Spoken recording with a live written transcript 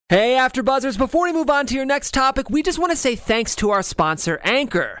Hey, AfterBuzzers, before we move on to your next topic, we just want to say thanks to our sponsor,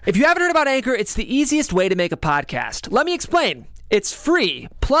 Anchor. If you haven't heard about Anchor, it's the easiest way to make a podcast. Let me explain. It's free.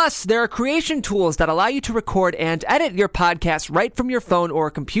 Plus, there are creation tools that allow you to record and edit your podcast right from your phone or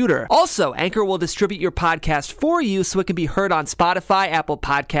computer. Also, Anchor will distribute your podcast for you so it can be heard on Spotify, Apple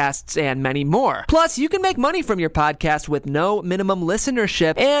Podcasts, and many more. Plus, you can make money from your podcast with no minimum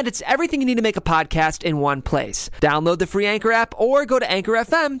listenership, and it's everything you need to make a podcast in one place. Download the free Anchor app or go to Anchor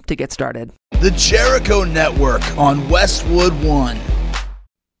FM to get started. The Jericho Network on Westwood One.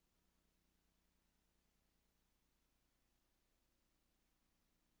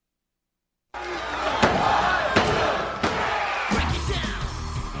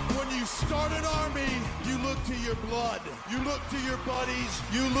 You look to your buddies,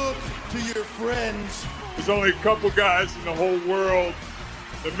 you look to your friends. There's only a couple guys in the whole world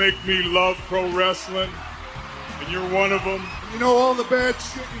that make me love pro wrestling, and you're one of them. You know, all the bad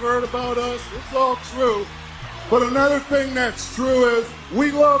shit you've heard about us, it's all true. But another thing that's true is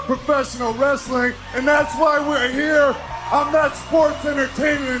we love professional wrestling, and that's why we're here. I'm not sports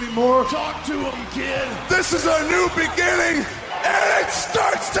entertainment anymore. Talk to him, kid. This is a new beginning, and it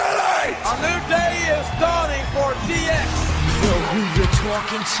starts tonight. A new day is dawning for DX. Yo, who you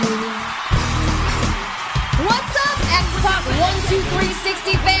talking to? What's up, X-Pac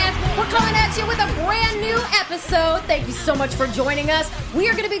 12360 fans? We're coming at you with a brand new episode. Thank you so much for joining us. We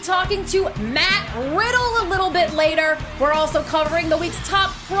are going to be talking to Matt Riddle a little bit later. We're also covering the week's top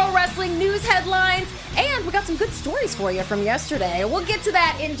pro wrestling news headlines. And we got some good stories for you from yesterday. We'll get to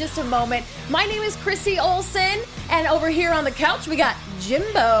that in just a moment. My name is Chrissy Olsen, and over here on the couch, we got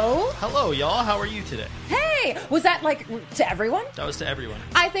Jimbo. Hello, y'all. How are you today? Hey, was that like to everyone? That was to everyone.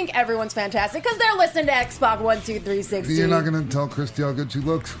 I think everyone's fantastic because they're listening to Xbox 12360. You're not going to tell Christy how good she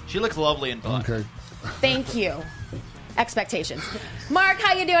looks? She looks lovely in black. Okay. Thank you. Expectations. Mark,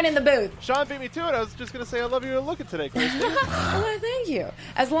 how you doing in the booth? Sean beat me to it. I was just going to say I love your look today, Christy. Well, thank you.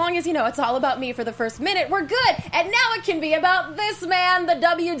 As long as, it's all about me for the first minute, we're good. And now it can be about this man, the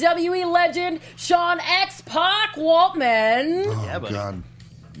WWE legend, Sean X-Pac Waltman. Oh, Yeah, buddy. God.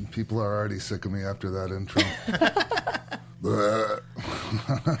 People are already sick of me after that intro.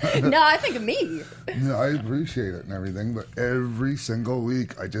 No, I think of me. Yeah, I appreciate it and everything, but every single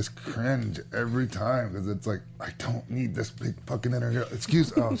week I just cringe every time because it's like, I don't need this big fucking interview.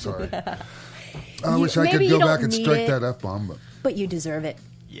 Oh, sorry. I wish I could go back and strike that F-bomb, But you deserve it.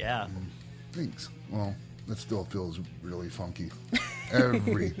 Yeah. thanks. Well, that still feels really funky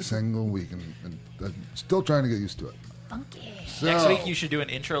every single week, and I'm still trying to get used to it. Funky. So, Next week you should do an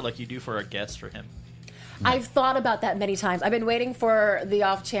intro like you do for a guest for him. I've thought about that many times. I've been waiting for the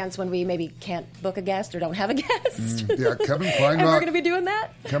off chance when we maybe can't book a guest or don't have a guest. yeah, Kevin And we're Kleinrock. going to be doing that?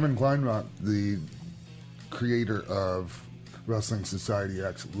 Kevin Kleinrock, the creator of Wrestling Society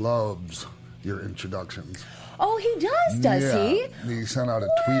X, loves your introductions. Oh, he does he? He sent out a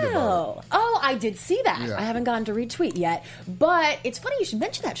tweet about it. Oh, I did see that. Yeah. I haven't gotten to retweet yet. But it's funny you should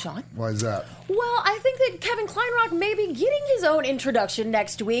mention that, Sean. Why is that? Well, I think that Kevin Kleinrock may be getting his own introduction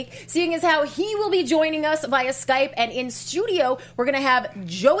next week, seeing as how he will be joining us via Skype. And in studio, we're going to have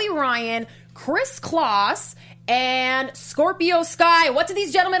Joey Ryan, Chris Kloss, and Scorpio Sky. What do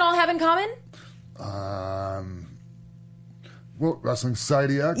these gentlemen all have in common? Well, Wrestling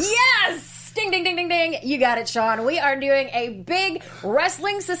Society X? Yes! Ding, ding, ding, ding, ding. You got it, Sean. We are doing a big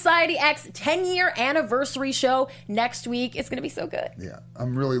Wrestling Society X 10-year anniversary show next week. It's going to be so good. Yeah,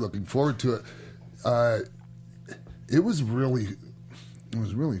 I'm really looking forward to it. It was really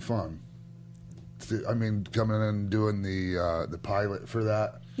fun. Coming in and doing the pilot for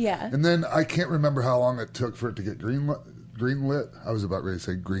that. Yeah. And then I can't remember how long it took for it to get green-lit. I was about ready to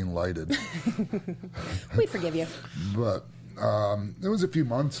say green-lighted. We'd forgive you. But it was a few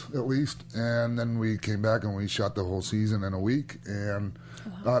months at least, and then we came back and we shot the whole season in a week. And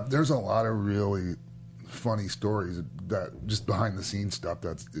there's a lot of really funny stories that just behind the scenes stuff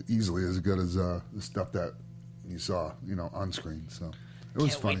that's easily as good as the stuff that you saw, on screen. So it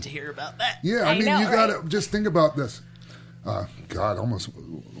was Can't funny. wait to hear about that. Yeah, I know, you right? gotta just think about this. God, almost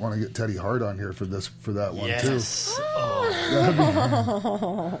want to get Teddy Hart on here for that one too. Yes.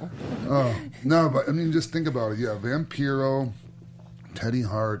 No, but just think about it. Yeah, Vampiro, Teddy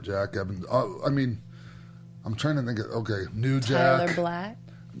Hart, Jack Evans. I'm trying to think of New Jack. Tyler Black.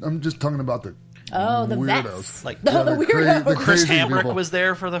 I'm just talking about the The weirdos. vets. Like the weirdos. the Chris crazy Hamrick people. was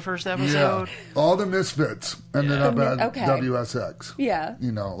there for the first Yeah, episode. all the misfits ended up at Okay. WSX. Yeah.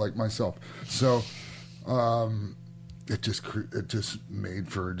 Like myself. So, it just made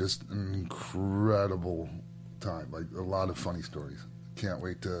for just an incredible time. Like a lot of funny stories. Can't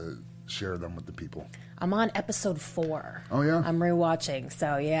wait to share them with the people. I'm on episode 4. Oh, yeah? I'm rewatching,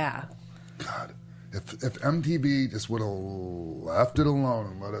 so yeah. God, if MTV just would have left it alone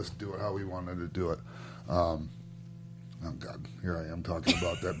and let us do it how we wanted to do it. Oh, God, here I am talking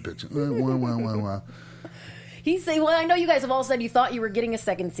about that bitch. He's saying, well, I know you guys have all said you thought you were getting a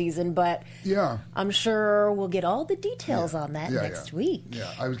second season, but Yeah. I'm sure we'll get all the details on that next week.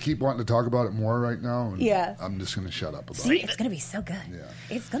 Yeah, I would keep wanting to talk about it more right now. And Yeah. I'm just going to shut up about See, it. it's going to be so good. Yeah.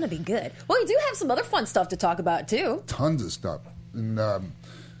 It's going to be good. Well, we do have some other fun stuff to talk about, too. Tons of stuff. And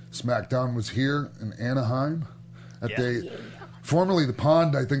SmackDown was here in Anaheim at formerly the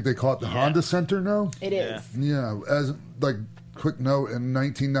Pond. I think they call it the Honda Center now. It is. Yeah, as like quick note, in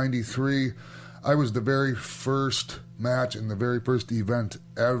 1993, I was the very first match and the very first event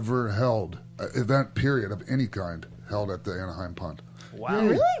ever held, event period of any kind, held at the Anaheim Pond. Wow.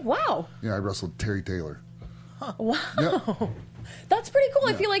 Really? Wow. Yeah, I wrestled Terry Taylor. Wow. Yep. That's pretty cool.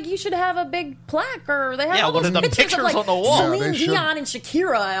 I feel like you should have a big plaque, or they have all one those of the pictures pictures of, like, on the wall. Yeah, Celine they should. Dion and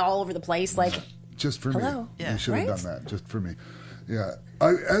Shakira all over the place. Like, Just for Hello. me. Yeah. You should have Right? done that, just for me. Yeah.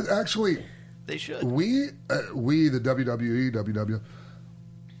 Actually, They should. we the WWE, WW,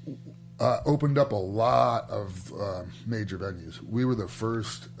 opened up a lot of major venues. We were the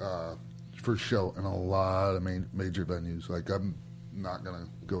first show in a lot of major venues. Like, I'm not going to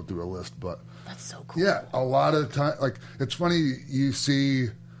go through a list, but that's so cool. yeah, a lot of time. Like, it's funny, you see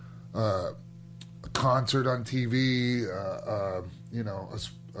a concert on TV, you know,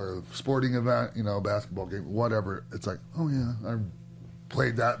 a sporting event, you know, a basketball game, whatever. It's like, oh yeah, I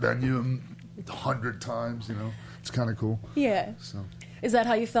played that venue 100 times. You know, it's kind of cool. Yeah. So Is that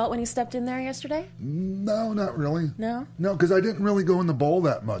how you felt when you stepped in there yesterday? no, not really. No? No, because I didn't really go in the bowl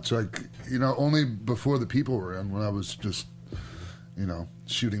that much. Like, you know, only before the people were in, when I was just, you know,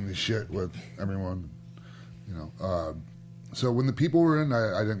 shooting the shit with everyone. You know, so when the people were in,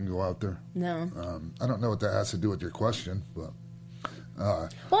 I didn't go out there. No. I don't know what that has to do with your question, but Well,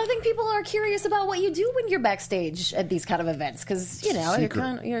 I think people are curious about what you do when you're backstage at these kind of events, because you know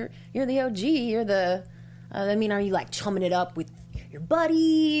Secret. you're the OG. You're the. I mean, are you like chumming it up with your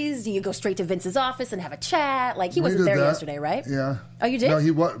buddies? Do you go straight to Vince's office and have a chat? Like, he we wasn't did there that. yesterday, right? Yeah. Oh, you did?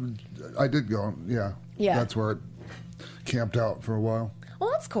 No, I did go. Yeah. Yeah. That's where I camped out for a while. Well,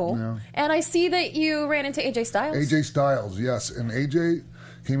 that's cool. Yeah. And I see that you ran into AJ Styles. AJ Styles, yes. And AJ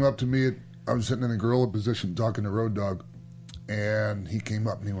came up to me. I was sitting in a gorilla position talking to Road Dogg, and he came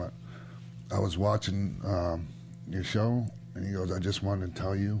up and he went, I was watching your show, and he goes, I just wanted to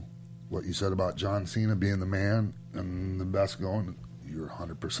tell you what you said about John Cena being the man and the best going. You're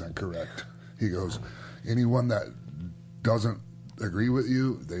 100% correct. He goes, anyone that doesn't agree with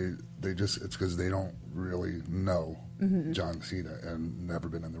you, they just, it's because they don't really know John Cena and never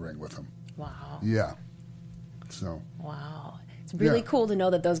been in the ring with him. Wow. Yeah. So. Wow. It's really cool to know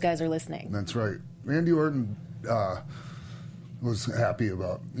that those guys are listening. That's right. Randy Orton was happy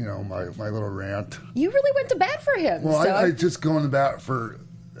about, you know, my little rant. You really went to bat for him. Well, so. I just go in the bat for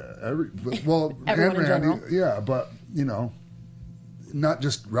everyone Everyone and in Randy, general. yeah, but you know, not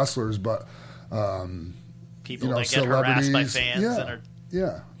just wrestlers, but People you know, that get harassed by celebrities. fans Yeah, and are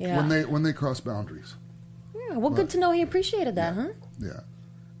Yeah. when they cross boundaries. Yeah, well, good to know he appreciated that, huh? Yeah,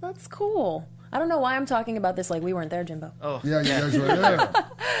 That's cool. I don't know why I'm talking about this like we weren't there, Jimbo. oh yeah, you guys were there.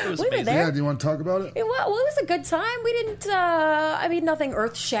 it was We were amazing. there. Yeah, do you want to talk about it? Well, it was a good time. We didn't, I mean, nothing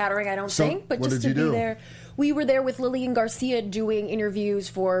earth shattering, I don't So, think, but what just did to you be do? there. We were there with Lillian Garcia doing interviews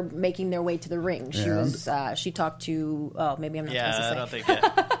for making their way to the ring. She And? was, she talked to, oh, maybe I'm not Yeah, I supposed don't to say.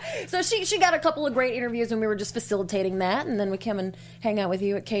 think. Yeah. So she got a couple of great interviews, and we were just facilitating that, and then we come and hang out with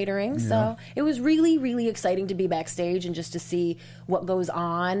you at catering. So it was really, really exciting to be backstage and just to see what goes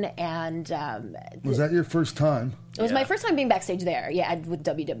on. And Was that your first time? it was my first time being backstage there, with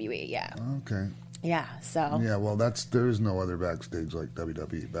WWE, yeah. Okay. Yeah, so Yeah, well, there is no other backstage like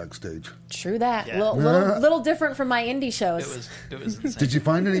WWE backstage. true that. Yeah. Little different from my indie shows. It was insane. Did you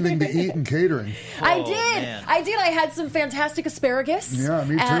find anything to eat in catering? I Oh, did. man. I did. I had some fantastic asparagus. Yeah,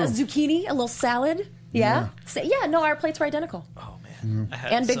 me too. Zucchini, a little salad. Yeah. So, no, our plates were identical. Oh man, I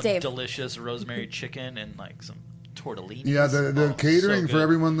had And Big some Dave. delicious rosemary chicken and like some tortellini. Yeah, the catering so for good.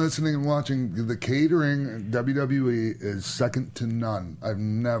 everyone listening and watching, the catering WWE is second to none. I've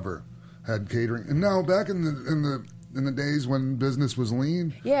never had catering. And now back in the days when business was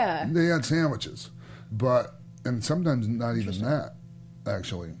lean, Yeah. they had sandwiches, and sometimes not even that,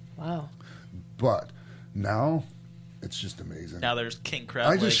 actually. Wow. But now it's just amazing. Now there's king crab.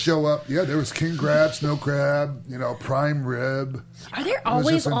 I just legs. show up. Yeah, there was king crab, snow crab, you know, prime rib. Are there was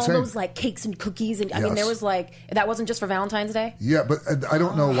always just all insane. those like cakes and cookies? And I mean, there Yes. was that wasn't just for Valentine's Day? Yeah, but I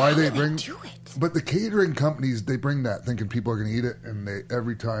don't know why they How do bring. do it? But the catering companies, they bring that thinking people are going to eat it, and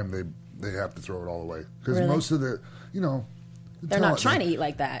every time they have to throw it all away because Really? most of the, They're not trying to eat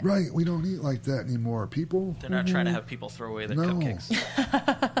like that. Right, we don't eat like that anymore. People, They're not trying to have people throw away their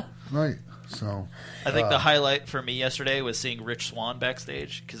cupcakes. Right. So I think the highlight for me yesterday was seeing Rich Swann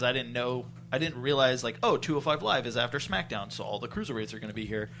backstage because I didn't realize 205 Live is after SmackDown, so all the cruiserweights are going to be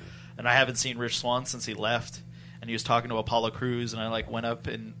here, and I haven't seen Rich Swann since he left, and he was talking to Apollo Crews, and I went up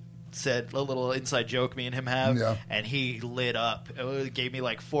and said a little inside joke me and him have, and he lit up. It gave me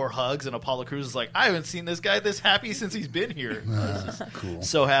 4 hugs, and Apollo Crews was like, I haven't seen this guy this happy since he's been here. Cool.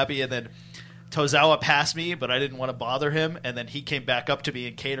 So happy, and then Tozawa passed me, but I didn't want to bother him, and then he came back up to me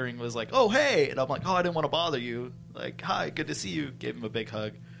in catering and was like, oh, hey, and I'm like, oh, I didn't want to bother you. Hi, good to see you. Gave him a big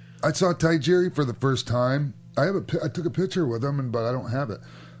hug. I saw Tajiri for the first time. I took a picture with him, but I don't have it.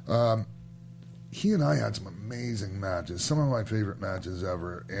 He and I had some amazing matches, some of my favorite matches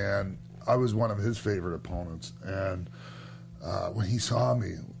ever, and I was one of his favorite opponents. And when he saw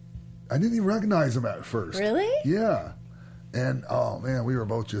me, I didn't even recognize him at first. Really? Yeah. And, oh, man, we were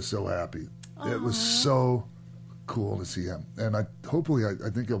both just so happy. Aww. It was so cool to see him. And I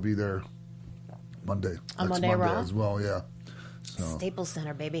think he'll be there Monday. On Monday Raw? As well, yeah. So, Staples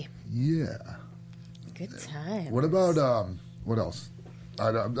Center, baby. Yeah. Good time. What about, what else? I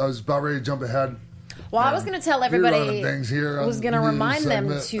was about ready to jump ahead. Well, I was going to tell everybody, I was going to remind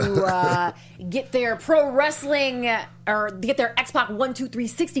them to get their pro wrestling, or get their X-Pac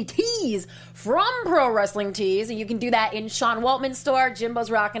 12360 tees from Pro Wrestling Tees. And you can do that in Sean Waltman's store.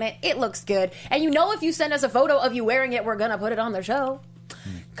 Jimbo's rocking it. It looks good. And if you send us a photo of you wearing it, we're going to put it on the show.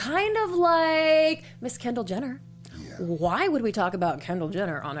 Kind of like Miss Kendall Jenner. Why would we talk about Kendall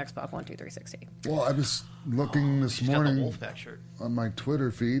Jenner on X-Pac 12360? Well, I was looking this morning got the Wolfpack shirt on my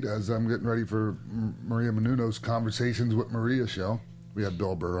Twitter feed as I'm getting ready for Maria Menounos Conversations with Maria show. We had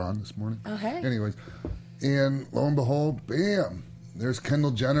Bill Burr on this morning. Okay. Anyways, and lo and behold, bam, there's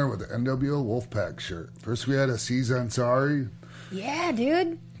Kendall Jenner with the NWO Wolfpack shirt. First we had Aziz Ansari. Yeah,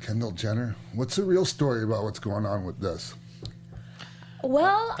 dude. Kendall Jenner. What's the real story about what's going on with this?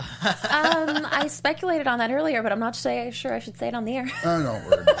 Well, I speculated on that earlier, but I'm not sure I should say it on the air. I don't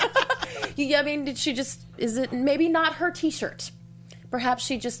worry. I mean, is it maybe not her T-shirt? Perhaps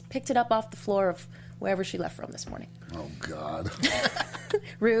she just picked it up off the floor of wherever she left from this morning. Oh, God.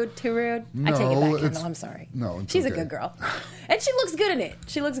 Rude, too rude? No, I take it back, Kendall, I'm sorry. No, she's okay. a good girl. And she looks good in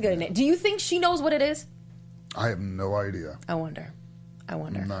it. Do you think she knows what it is? I have no idea. I wonder. I'm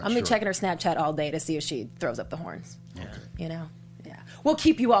going to sure. be checking her Snapchat all day to see if she throws up the horns. Okay. Yeah. We'll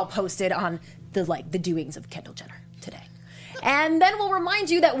keep you all posted on the doings of Kendall Jenner today. And then we'll remind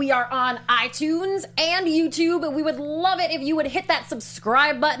you that we are on iTunes and YouTube. We would love it if you would hit that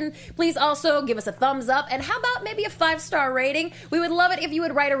subscribe button. Please also give us a thumbs up. And how about maybe a 5-star rating? We would love it if you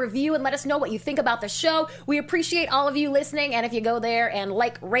would write a review and let us know what you think about the show. We appreciate all of you listening. And if you go there and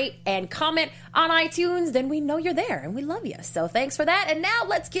rate, and comment on iTunes, then we know you're there and we love you. So thanks for that. And now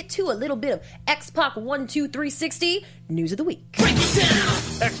let's get to a little bit of X-Pac 12360 News of the Week. Break it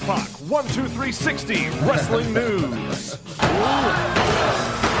down! X-Pac 12360 Wrestling News.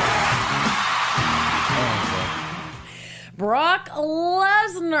 Brock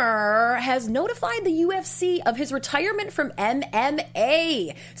Lesnar has notified the UFC of his retirement from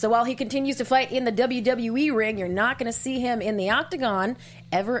MMA. So while he continues to fight in the WWE ring, you're not going to see him in the octagon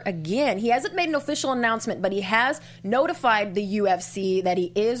ever again. He hasn't made an official announcement, but he has notified the UFC that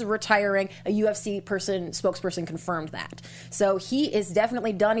he is retiring. A UFC spokesperson confirmed that. So he is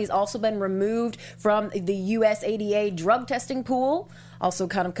definitely done. He's also been removed from the USADA drug testing pool. Also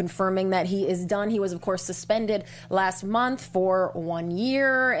kind of confirming that he is done. He was, of course, suspended last month for 1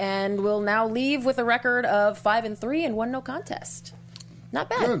 year and will now leave with a record of 5-3 and 1 no contest. Not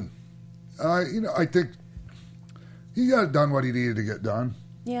bad. Good. I think he got done what he needed to get done.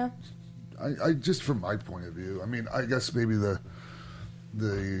 Yeah. I just from my point of view, I mean, I guess maybe the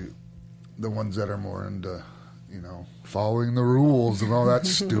ones that are more into, following the rules and all that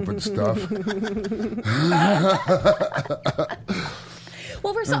stupid stuff.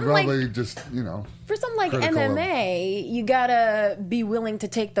 Well, for something probably like just, for something like MMA, you gotta be willing to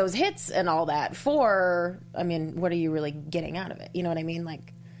take those hits and all that. What are you really getting out of it? You know what I mean? I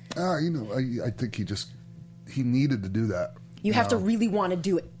think he needed to do that. You have to really want to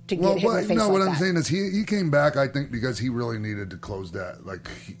do it to get hit in the face. No, like what that. I'm saying is he came back, I think, because he really needed to close that.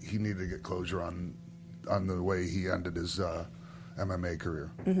 He needed to get closure on the way he ended his MMA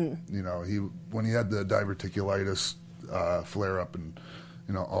career. Mm-hmm. When he had the diverticulitis flare up and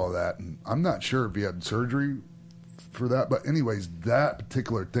all that, and I'm not sure if he had surgery for that, but anyways, that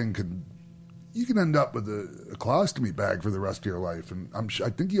particular thing you can end up with a colostomy bag for the rest of your life, and I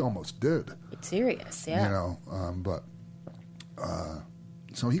think he almost did. It's serious, yeah.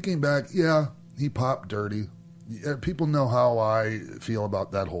 So he came back. Yeah, he popped dirty. Yeah, people know how I feel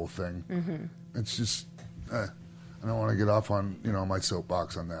about that whole thing. Mm-hmm. It's just, I don't want to get off on my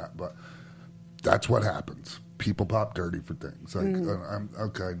soapbox on that, but that's what happens. People pop dirty for things. Like,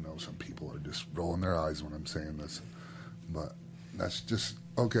 I know some people are just rolling their eyes when I'm saying this, but that's just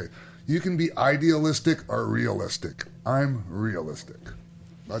okay. You can be idealistic or realistic. I'm realistic.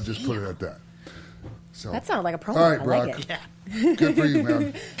 I'll just put it at that. So that sounded like a promo. All right, I Brock. like it. Yeah. Good for you,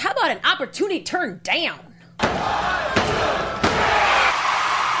 man. How about an opportunity turned down?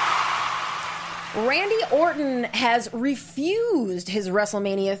 Randy Orton has refused his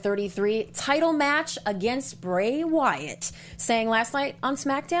WrestleMania 33 title match against Bray Wyatt, saying last night on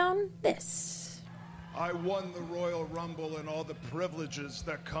SmackDown this. I won the Royal Rumble and all the privileges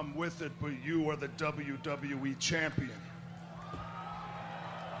that come with it, but you are the WWE champion.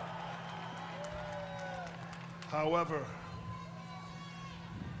 However,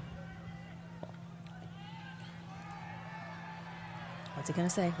 what's he gonna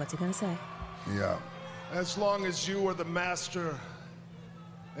say? What's he gonna say? Yeah. as long as you are the master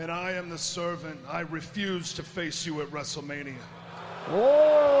and I am the servant, I refuse to face you at WrestleMania.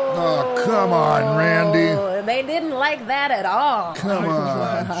 Oh, come on, Randy. They didn't like that at all. Come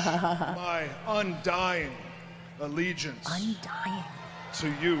on. My undying allegiance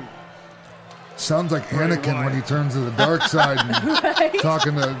to you. Sounds like Anakin when he turns to the dark side and Right?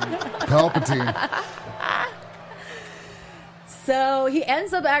 talking to Palpatine. So he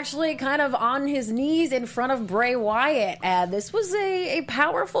ends up actually kind of on his knees in front of Bray Wyatt. And this was a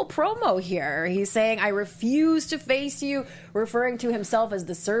powerful promo here. He's saying, I refuse to face you, referring to himself as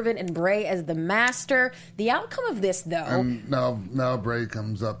the servant and Bray as the master. The outcome of this, though... And now Bray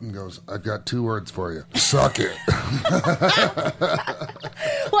comes up and goes, I've got 2 words for you. Suck it.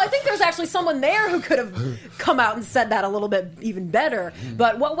 Well, I think there's actually someone there who could have come out and said that a little bit even better.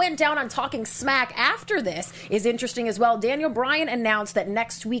 But what went down on Talking Smack after this is interesting as well. Daniel Bryan announced that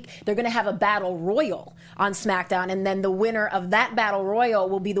next week they're going to have a battle royal on SmackDown, and then the winner of that battle royal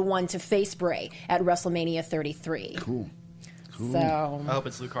will be the one to face Bray at WrestleMania 33. Cool. So I hope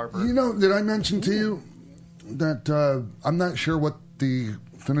it's Luke Harper. You know, did I mention to you that I'm not sure what the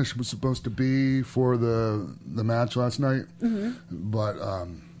finish was supposed to be for the match last night? Mm-hmm. But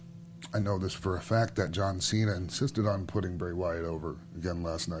I know this for a fact that John Cena insisted on putting Bray Wyatt over again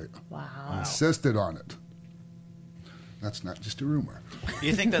last night. Wow. Insisted on it. That's not just a rumor. Do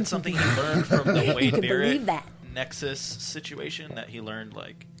you think that's something he learned from the Wade can Barrett believe that. Nexus situation that he learned?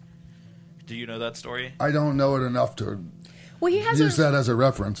 Like, do you know that story? I don't know it enough to Well, he has use that as a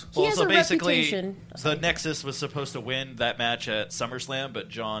reference. He has so a basically, reputation. the Nexus was supposed to win that match at SummerSlam, but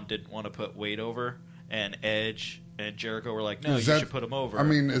John didn't want to put Wade over, and Edge and Jericho were like, "No, you should put him over." I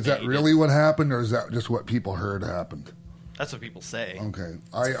mean, is that really what happened, or is that just what people heard happened? That's what people say. Okay,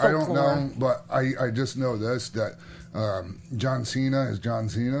 I don't know, but I just know this, that John Cena is John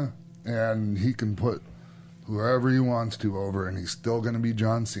Cena, and he can put whoever he wants to over, and he's still going to be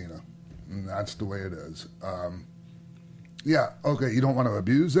John Cena, and that's the way it is. Yeah, okay, you don't want to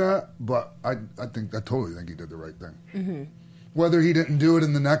abuse that, but I totally think he did the right thing. Mm-hmm. Whether he didn't do it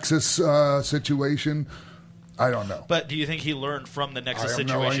in the Nexus situation, I don't know. But do you think he learned from the Nexus I have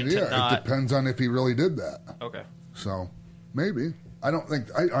situation no idea. to not? It depends on if he really did that. Okay. So maybe. I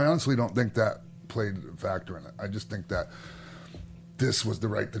honestly don't think that played a factor in it. I just think that this was the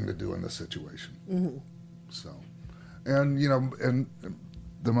right thing to do in this situation. Mm-hmm. So, and and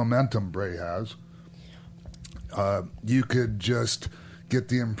the momentum Bray has. You could just get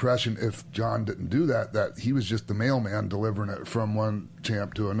the impression, if John didn't do that he was just the mailman delivering it from one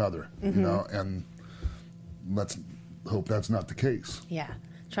champ to another, Mm-hmm. and let's hope that's not the case. Yeah.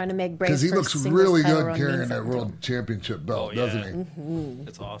 Trying to make Bray Because he looks singles really title good run carrying mean that something. world championship belt, doesn't he? Mm-hmm.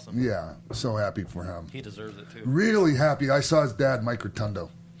 It's awesome. Yeah, so happy for him. He deserves it too. Really happy. I saw his dad, Mike Rotundo.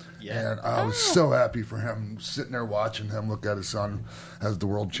 Yeah. And I was so happy for him, sitting there watching him look at his son as the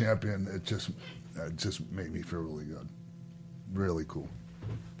world champion. It just made me feel really good. Really cool.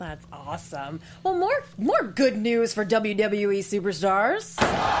 That's awesome. Well, more good news for WWE superstars.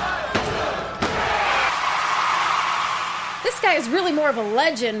 This guy is really more of a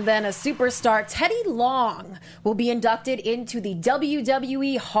legend than a superstar. Teddy Long will be inducted into the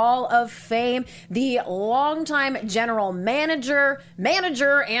WWE Hall of Fame. The longtime general manager,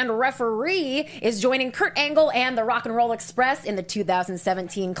 and referee is joining Kurt Angle and the Rock and Roll Express in the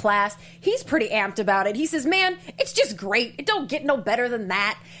 2017 class. He's pretty amped about it. He says, man, it's just great. It don't get no better than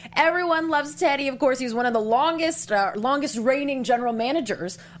that. Everyone loves Teddy. Of course, he's one of the longest reigning general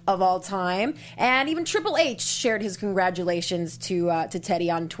managers of all time. And even Triple H shared his congratulations to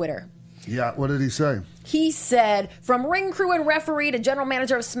Teddy on Twitter. Yeah, what did he say? He said, from ring crew and referee to general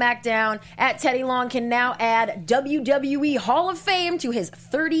manager of SmackDown, Teddy Long can now add WWE Hall of Fame to his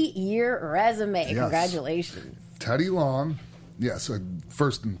 30-year resume. Yes. Congratulations. Teddy Long, yes,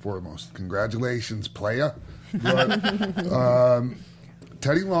 first and foremost, congratulations, playa. But,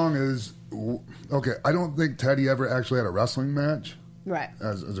 Teddy Long is, okay, I don't think Teddy ever actually had a wrestling match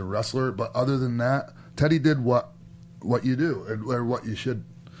as a wrestler, but other than that, Teddy did what you do, or what you should.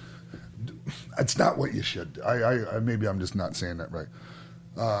 It's not what you should. I maybe I'm just not saying that right.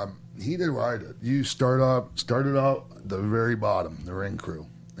 He did what I did. You started out at the very bottom, the ring crew,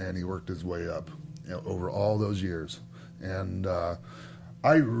 and he worked his way up, over all those years. And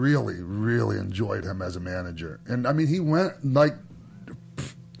I really, really enjoyed him as a manager. And I mean, he went like,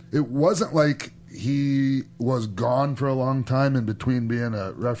 it wasn't like he was gone for a long time in between being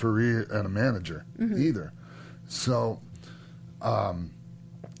a referee and a manager either. So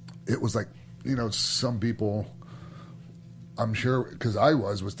it was like, some people, I'm sure, because I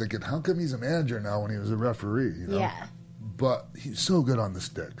was thinking, how come he's a manager now when he was a referee? Yeah. But he's so good on the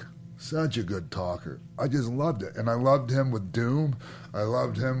stick. Such a good talker. I just loved it. And I loved him with Doom. I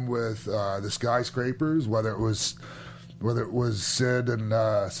loved him with the Skyscrapers, whether it was Sid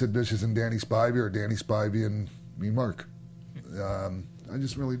and Sid Vicious and Danny Spivey, or Danny Spivey and me, Mark. I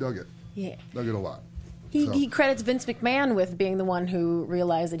just really dug it. Yeah. Dug it a lot. He credits Vince McMahon with being the one who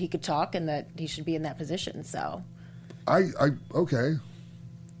realized that he could talk and that he should be in that position. So, okay.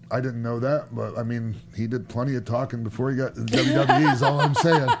 I didn't know that, but I mean, he did plenty of talking before he got to WWE, is all I'm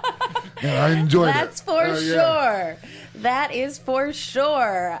saying. And I enjoyed it. That's for sure. Yeah. That is for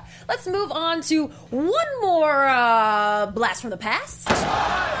sure. Let's move on to one more blast from the past.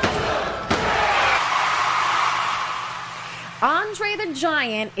 Andre the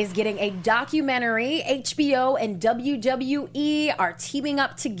Giant is getting a documentary. HBO and WWE are teaming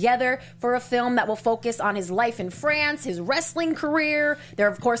up together for a film that will focus on his life in France, his wrestling career. They're,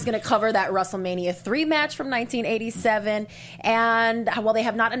 of course, going to cover that WrestleMania 3 match from 1987. And while they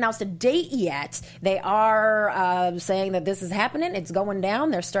have not announced a date yet, they are saying that this is happening. It's going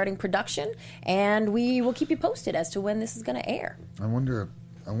down. They're starting production. And we will keep you posted as to when this is going to air. I wonder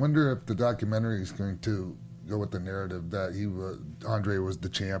if the documentary is going to go with the narrative that Andre was the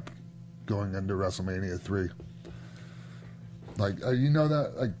champ going into WrestleMania 3. Like,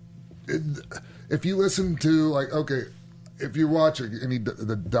 that, if you listen to, if you watch any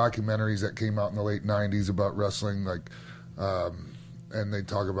the documentaries that came out in the late 90s about wrestling, and they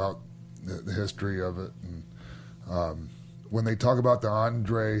talk about the history of it, and when they talk about the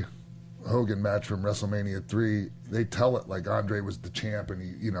Andre Hogan match from WrestleMania 3, they tell it like Andre was the champ and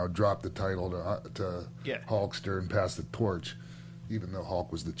he, dropped the title to Hulkster and passed the torch, even though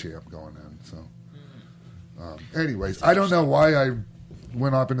Hulk was the champ going in. So, anyways, I don't know why I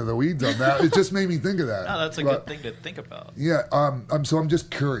went off into the weeds on that. It just made me think of that. No, that's a good thing to think about. Yeah, I'm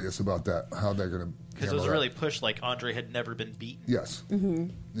just curious about that, how they're going to. Because it was really pushed like Andre had never been beaten. Yes. Mm-hmm.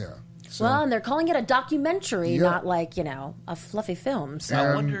 Yeah. So, well, and they're calling it a documentary, not like, a fluffy film. So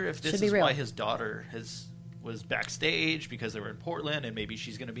I wonder if this is why his daughter was backstage, because they were in Portland, and maybe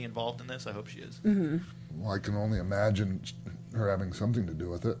she's going to be involved in this. I hope she is. Mm-hmm. Well, I can only imagine her having something to do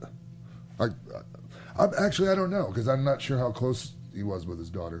with it. Actually, I don't know, because I'm not sure how close he was with his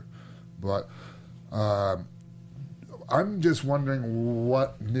daughter. But I'm just wondering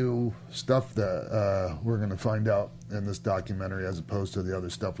what new stuff that we're going to find out in this documentary as opposed to the other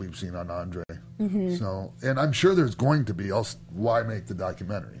stuff we've seen on Andre. Mm-hmm. So, and I'm sure there's going to be, else why make the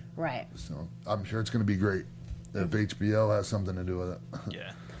documentary? Right. So I'm sure it's going to be great if HBO has something to do with it.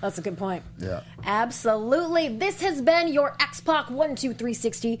 Yeah. That's a good point. Yeah. Absolutely. This has been your X-Pac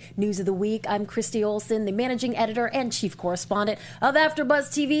 12360 News of the Week. I'm Christy Olson, the managing editor and chief correspondent of AfterBuzz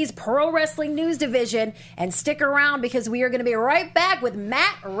TV's Pro Wrestling News Division. And stick around because we are going to be right back with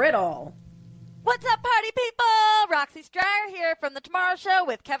Matt Riddle. What's up, party people? Roxy Stryer here from The Tomorrow Show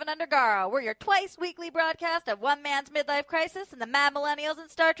with Kevin Undergaro. We're your twice-weekly broadcast of one man's midlife crisis and the mad millennials in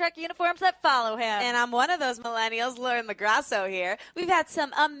Star Trek uniforms that follow him. And I'm one of those millennials, Lauren LaGrasso here. We've had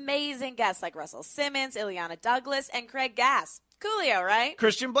some amazing guests like Russell Simmons, Ileana Douglas, and Craig Gass. Coolio, right?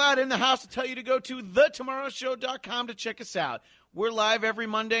 Christian Blatt in the house to tell you to go to thetomorrowshow.com to check us out. We're live every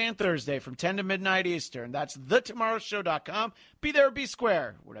Monday and Thursday from 10 to midnight Eastern. That's thetomorrowshow.com. Be there or be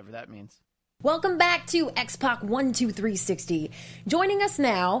square, whatever that means. Welcome back to X-Pac 12360. Joining us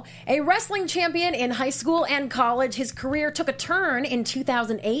now, a wrestling champion in high school and college. His career took a turn in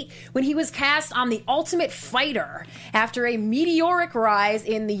 2008 when he was cast on The Ultimate Fighter after a meteoric rise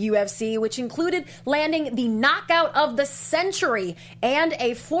in the UFC, which included landing the Knockout of the Century and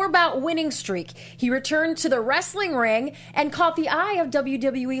a 4-bout winning streak. He returned to the wrestling ring and caught the eye of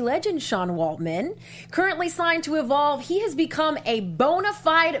WWE legend Sean Waltman. Currently signed to Evolve, he has become a bona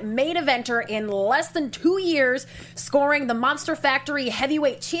fide main eventer in less than 2 years, scoring the Monster Factory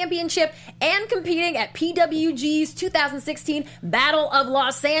Heavyweight Championship and competing at PWG's 2016 Battle of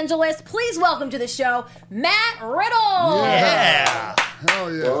Los Angeles. Please welcome to the show, Matt Riddle. Yeah.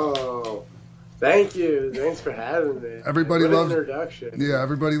 Hell yeah. Whoa. Thank you. Thanks for having me. Everybody what loves an introduction. Yeah,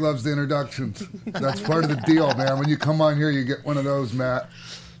 everybody loves the introductions. That's part of the deal, man. When you come on here, you get one of those, Matt.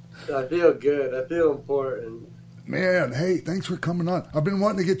 I feel good. I feel important. Man, hey, thanks for coming on. I've been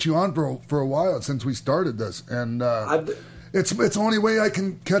wanting to get you on for a while since we started this, and it's the only way I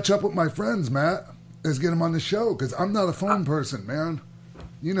can catch up with my friends, Matt, is get them on the show, because I'm not a phone person, man.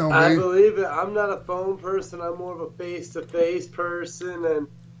 You know me. I believe it. I'm not a phone person. I'm more of a face-to-face person, and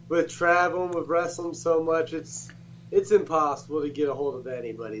with traveling, with wrestling so much, it's impossible to get a hold of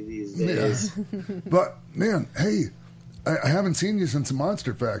anybody these days. Yeah. But, man, hey, I haven't seen you since the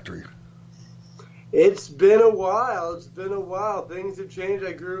Monster Factory. It's been a while. Things have changed.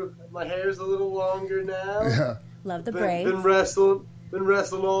 My hair's a little longer now. Yeah. Love the braids. Been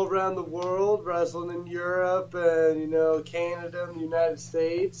wrestling all around the world, wrestling in Europe and, Canada and the United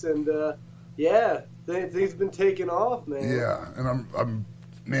States. And, things have been taking off, man. Yeah. And I'm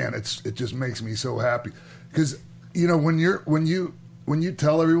man, it just makes me so happy. Because, when you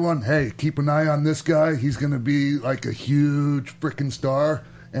tell everyone, hey, keep an eye on this guy, he's going to be like a huge freaking star,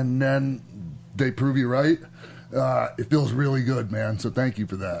 and then they prove you right. It feels really good, man. So thank you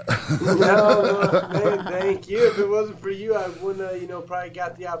for that. No, man, thank you. If it wasn't for you, I wouldn't have, probably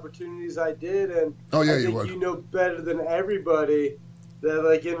got the opportunities I did. And I think you would. You know better than everybody that,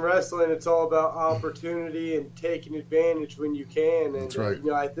 like, in wrestling, it's all about opportunity and taking advantage when you can. And, that's right.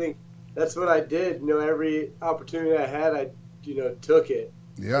 I think that's what I did. Every opportunity I had, I, took it.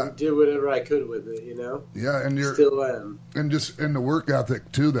 Yeah. And did whatever I could with it, Yeah, and you're still am. And just in the work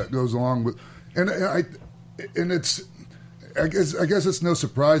ethic too that goes along with, and it's, I guess it's no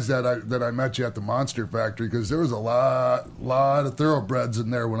surprise that I met you at the Monster Factory, because there was a lot of thoroughbreds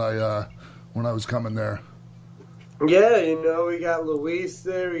in there when I was coming there. Yeah, we got Luis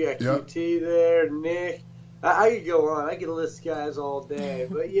there, we got QT there, Nick. I could go on. I could list guys all day,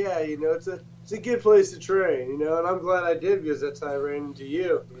 but yeah, it's a good place to train, and I'm glad I did, because that's how I ran into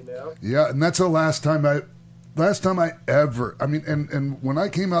you, Yeah, and that's the last time I ever, and when I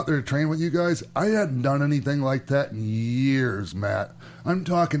came out there to train with you guys, I hadn't done anything like that in years, Matt. I'm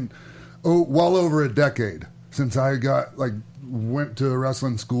talking, well over a decade since I went to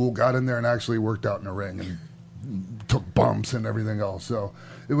wrestling school, got in there and actually worked out in a ring and took bumps and everything else. So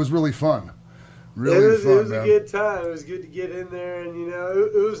it was really fun. It was a good time. It was good to get in there, and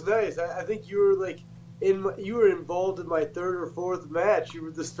it was nice. I think you were you were involved in my third or fourth match. You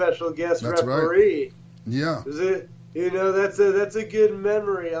were the special guest referee. Right. Yeah. Was it? That's a good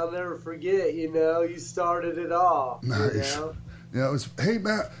memory. I'll never forget. You started it off. Nice. Yeah. It was. Hey,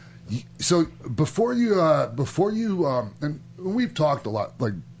 Matt. So before you, and we've talked a lot.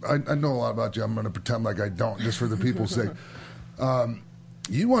 Like I know a lot about you. I'm going to pretend like I don't, just for the people's sake.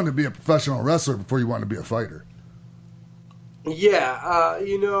 You wanted to be a professional wrestler before you wanted to be a fighter. Yeah,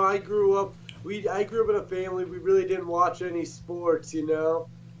 I grew up in a family, we really didn't watch any sports,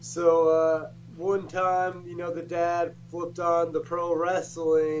 So one time, the dad flipped on the pro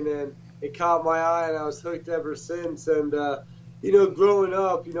wrestling, and it caught my eye, and I was hooked ever since. And growing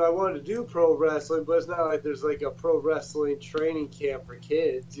up, I wanted to do pro wrestling, but it's not like there's like a pro wrestling training camp for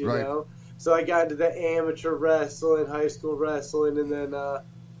kids, you know. So I got into the amateur wrestling, high school wrestling, and then,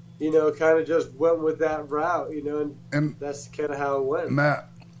 kind of just went with that route, and that's kind of how it went. Matt,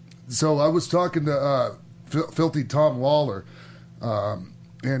 so I was talking to Filthy Tom Lawler,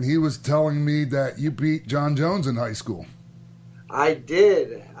 and he was telling me that you beat John Jones in high school. I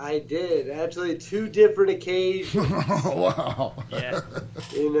did. Actually, 2 different occasions. Wow. Yeah.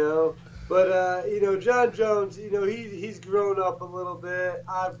 But, John Jones, he's grown up a little bit.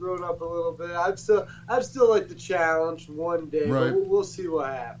 I've grown up a little bit. I'd still like the challenge one day. Right. But we'll see what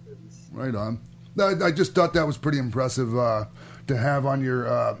happens. Right on. I just thought that was pretty impressive to have on your,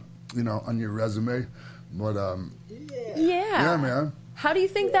 on your resume. But, yeah, man. How do you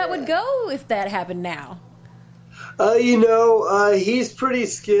think that would go if that happened now? He's pretty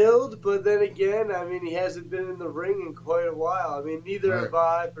skilled, but then again, I mean, he hasn't been in the ring in quite a while. I mean, neither have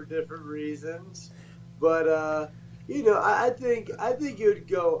I for different reasons. But, I think it would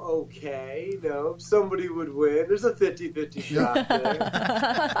go okay. Somebody would win. There's a 50-50 shot there.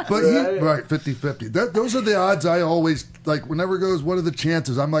 But 50-50. Those are the odds I always, like, whenever it goes, what are the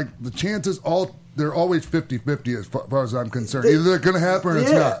chances? I'm like, the chances, they're always 50-50 as far as I'm concerned. Either they're going to happen or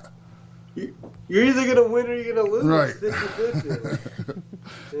it's not. You're either going to win or you're going to lose. Right. 50-50.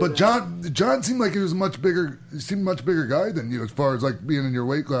 But John seemed like he was much bigger. He seemed a much bigger guy than you as far as like being in your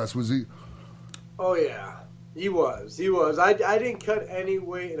weight class. Was he? Oh yeah, he was. I didn't cut any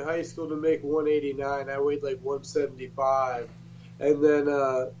weight in high school to make 189. I weighed like 175, and then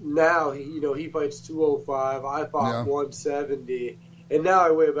now he fights 205. I fought 170, and now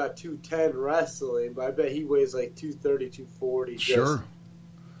I weigh about 210 wrestling. But I bet he weighs like 230, 240. Sure. Chilling.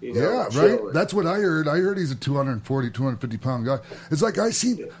 Right? That's what I heard. I heard he's a 240, 250-pound guy. It's like I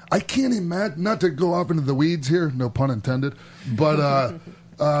can't imagine, not to go off into the weeds here, no pun intended, but I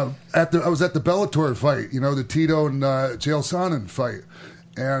was at the Bellator fight, the Tito and Chael Sonnen fight,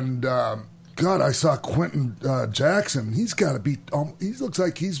 and God, I saw Quentin Jackson. He's got to be, he looks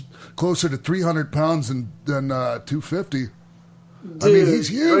like he's closer to 300 pounds than 250. Dude, I mean, he's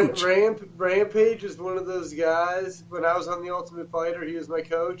huge. Rampage is one of those guys. When I was on The Ultimate Fighter, he was my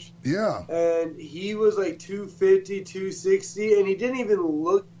coach. Yeah. And he was like 250, 260, and he didn't even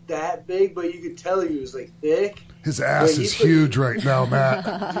look that big, but you could tell he was like thick. His ass is huge right now, Matt.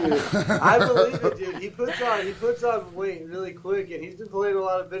 Dude, I believe it, dude. He puts on weight really quick, and he's been playing a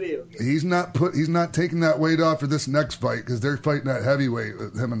lot of video games. He's not taking that weight off for this next fight because they're fighting that heavyweight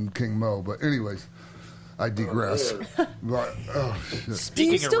with him and King Mo. But anyways. I digress. Do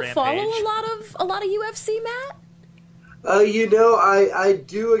you still follow a lot of UFC, Matt? I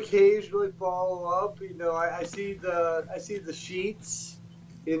do occasionally follow up. I see the sheets.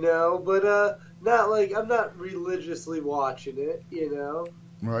 But not like I'm not religiously watching it.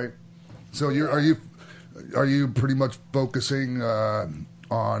 Right. So are you pretty much focusing on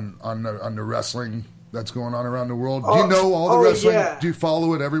the wrestling that's going on around the world? Do you know all the wrestling? Yeah. Do you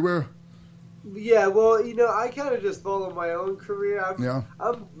follow it everywhere? Yeah, well, I kind of just follow my own career.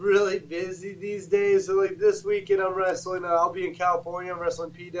 I'm really busy these days. So, like, this weekend I'm wrestling. I'll be in California. I'm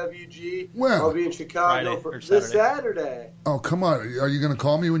wrestling PWG. When? I'll be in Chicago this Saturday. Oh, come on. Are you going to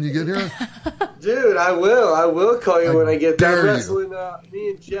call me when you get here? Dude, I will. I will call you when I get there. I'm wrestling. Me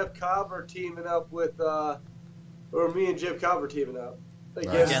and Jeff Cobb are teaming up against the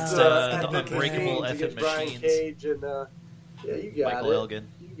Unbreakable Effing Brian Machines. Cage and, yeah, you got Michael it. Elgin.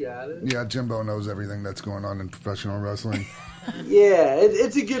 Got it. Yeah, Jimbo knows everything that's going on in professional wrestling. Yeah,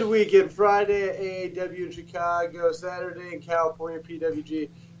 it's a good weekend. Friday at AAW in Chicago, Saturday in California, PWG,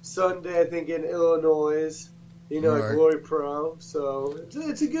 Sunday I think in Illinois, at Glory Pro. So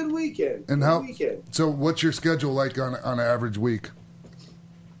it's a good weekend. And So what's your schedule like on an average week?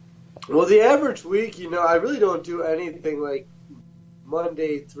 Well, the average week, I really don't do anything like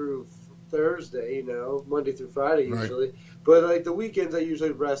Monday through Thursday, Monday through Friday usually. Right. But like the weekends, I usually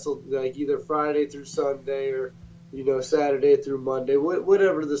wrestle like either Friday through Sunday or Saturday through Monday,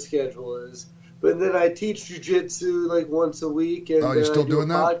 whatever the schedule is. But then I teach jiu-jitsu like once a week, and you're still doing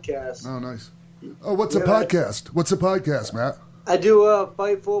that? Podcast. Oh, nice. Oh, what's a podcast? What's a podcast, Matt? I do a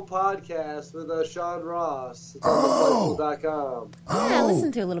Fightful podcast with Sean Ross. It's on Fightful.com. Yeah, I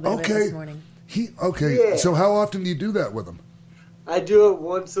listened to a little bit of it this morning. Yeah. So how often do you do that with him? I do it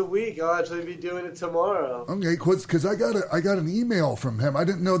once a week. I'll actually be doing it tomorrow. Okay, because I got an email from him. I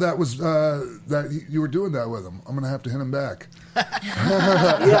didn't know that was that you were doing that with him. I'm gonna have to hit him back.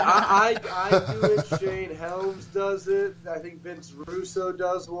 Yeah, I do it. Shane Helms does it. I think Vince Russo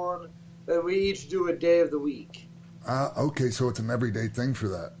does one, and we each do a day of the week. Okay, so it's an everyday thing for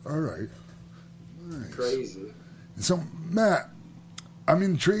that. All right, nice. Crazy. So Matt, I'm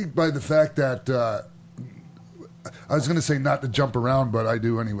intrigued by the fact that. I was going to say not to jump around, but I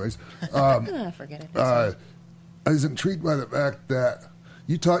do anyways. Forget it. I was intrigued by the fact that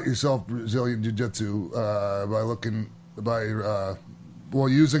you taught yourself Brazilian Jiu-Jitsu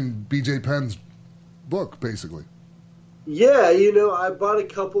using BJ Penn's book, basically. Yeah, I bought a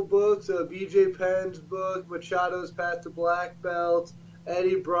couple books, BJ Penn's book, Machado's Path to Black Belt,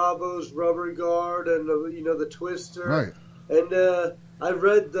 Eddie Bravo's Rubber Guard, and the Twister. Right. And I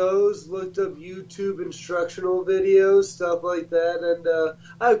read those, looked up YouTube instructional videos, stuff like that, and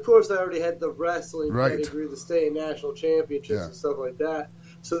I already had the wrestling pedigree, the state and national championships and stuff like that.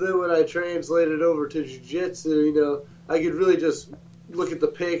 So then when I translated over to jiu-jitsu, I could really just look at the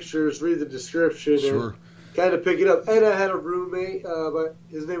pictures, read the description, Sure. kind of pick it up. And I had a roommate, but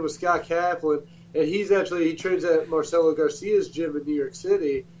his name was Scott Kaplan, and he trains at Marcelo Garcia's gym in New York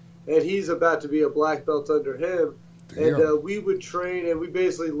City, and he's about to be a black belt under him. Damn. And we would train, and we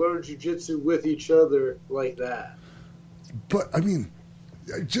basically learned jiu-jitsu with each other like that. But I mean,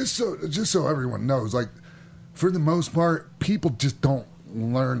 just so everyone knows, like, for the most part, people just don't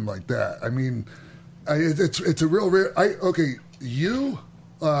learn like that. I mean, it's a real rare. Okay, you,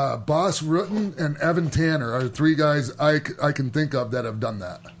 Boss Rutten, and Evan Tanner are the three guys I can think of that have done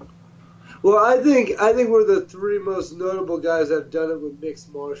that. Well, I think we're the three most notable guys that have done it with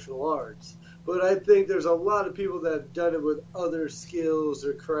mixed martial arts. But I think there's a lot of people that have done it with other skills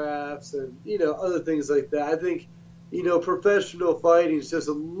or crafts and, other things like that. I think, professional fighting is just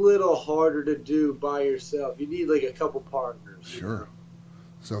a little harder to do by yourself. You need like a couple partners. Sure.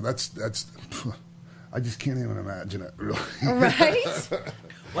 So that's I just can't even imagine it, really. Right?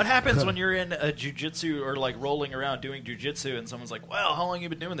 What happens when you're in a jiu-jitsu or like rolling around doing jiu-jitsu and someone's like, "Wow, how long have you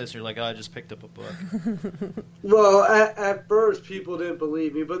been doing this?" And you're like, "Oh, I just picked up a book." Well, at first people didn't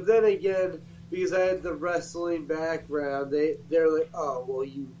believe me, but then again, because I had the wrestling background, they're like, "Oh, well,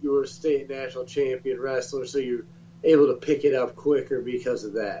 you were a state national champion wrestler, so you're able to pick it up quicker because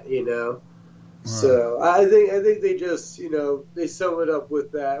of that," Right. So I think they just, they sum it up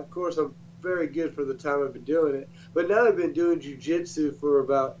with that. Of course, I'm very good for the time I've been doing it, but now I've been doing jiu-jitsu for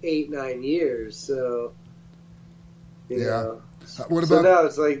about 8-9 years, so you know. What about, so now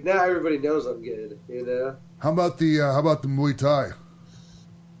it's like now everybody knows I'm good, How about the Muay Thai?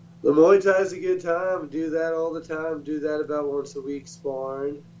 The Muay Thai is a good time. Do that all the time. Do that about once a week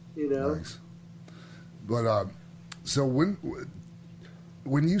sparring, Nice. But so when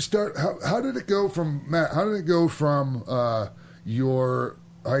you start, how did it go from Matt? How did it go from your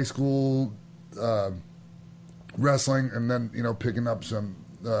high school wrestling and then picking up some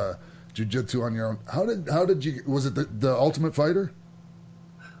jiu-jitsu on your own? How did you? Was it the Ultimate Fighter?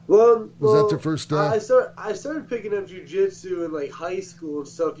 Was that your first? I started picking up jiu-jitsu in like high school and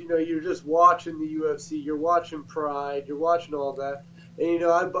stuff. You're just watching the UFC, you're watching Pride, you're watching all that, and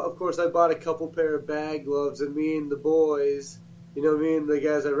I bought a couple pair of bag gloves, and me and the boys. Me and the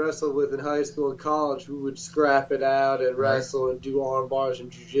guys I wrestled with in high school and college, we would scrap it out and wrestle and do arm bars and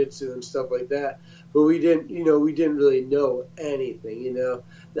jiu-jitsu and stuff like that. But we didn't really know anything,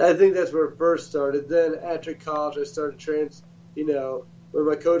 I think that's where it first started. Then after college, I started when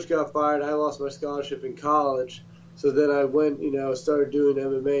my coach got fired, I lost my scholarship in college. So then I went, started doing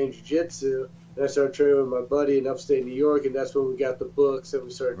MMA and jiu-jitsu. And I started training with my buddy in upstate New York, and that's when we got the books and we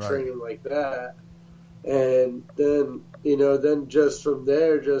started training like that. And then, then just from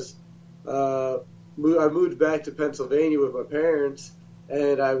there, I moved back to Pennsylvania with my parents,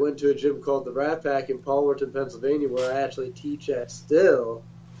 and I went to a gym called the Rat Pack in Palmerton, Pennsylvania, where I actually teach at still.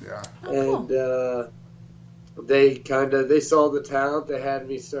 Yeah. And they saw the talent. They had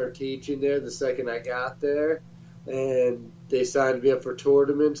me start teaching there the second I got there, and they signed me up for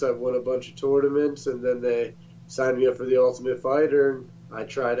tournaments. I've won a bunch of tournaments, and then they signed me up for the Ultimate Fighter, and I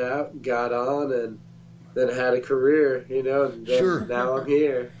tried out, got on, and then I had a career, and then now I'm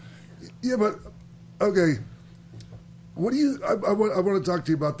here. Yeah, but okay. What do you? I want to talk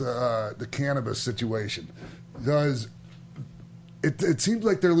to you about the cannabis situation, because it seems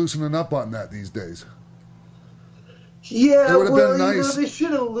like they're loosening up on that these days. Yeah, it would have been nice. They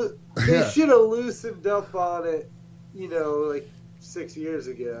should have loosened up on it, like 6 years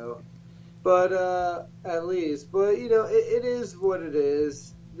ago. But at least, it is what it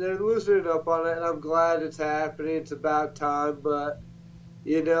is. They're loosening up on it, and I'm glad it's happening. It's about time, but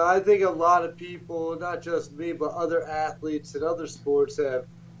I think a lot of people, not just me, but other athletes in other sports have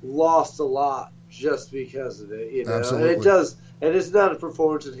lost a lot just because of it. Absolutely. And it does, and it's not a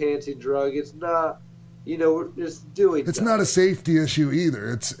performance-enhancing drug. It's not, we're just doing. It's not a safety issue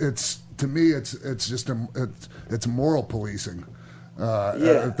either. It's to me, it's just it's moral policing.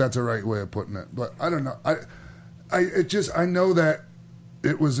 If that's a right way of putting it. But I don't know. I know that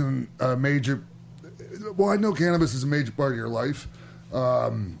it was a major. Well, I know cannabis is a major part of your life,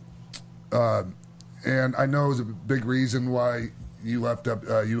 and I know it was a big reason why you left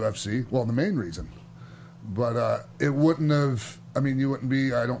UFC. Well, the main reason, but it wouldn't have. I mean, you wouldn't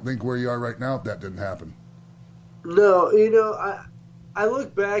be. I don't think where you are right now if that didn't happen. No, I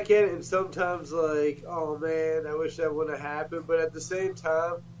look back at it and sometimes like, oh man, I wish that wouldn't have happened. But at the same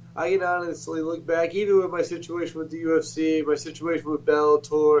time, I can honestly look back, even with my situation with the UFC, my situation with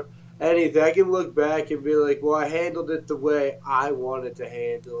Bellator, anything. I can look back and be like, well, I handled it the way I wanted to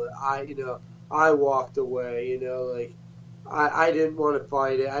handle it. I walked away. I didn't want to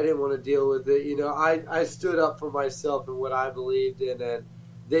fight it. I didn't want to deal with it. I stood up for myself and what I believed in, and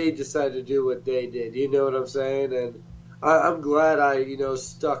they decided to do what they did. You know what I'm saying? And I'm glad I,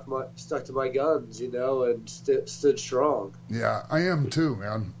 stuck to my guns, and stood strong. Yeah, I am too,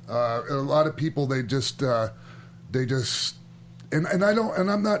 man. A lot of people, they just, and I don't,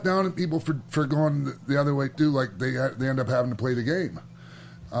 and I'm not down at people for going the other way too. Like they end up having to play the game.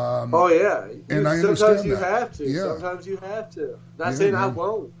 Oh yeah, and I sometimes understand you that. have to. Yeah. Sometimes you have to. Not saying man. I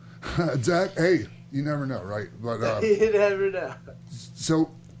won't. Zach, hey, you never know, right? But you never know. So,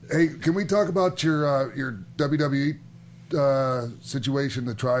 hey, can we talk about your WWE situation,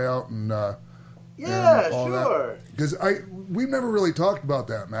 the tryout, and all sure. Because we've never really talked about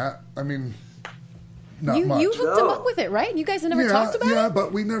that, Matt. I mean, not much. You hooked him up with it, right? You guys have never talked about it? Yeah,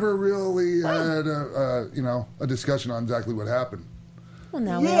 but we never really had a discussion on exactly what happened. Well,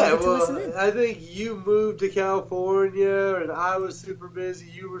 now we all get to listen in. I think you moved to California, and I was super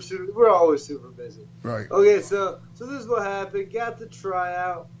busy. We're always super busy. Right. Okay, so this is what happened. Got the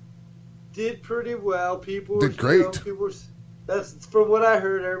tryout. Did pretty well. People did great. That's from what I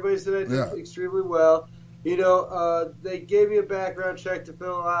heard. Everybody said I did extremely well. They gave me a background check to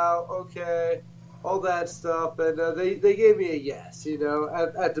fill out. Okay, all that stuff, and they gave me a yes.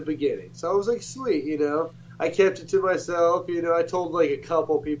 At the beginning. So I was like, sweet. I kept it to myself. I told like a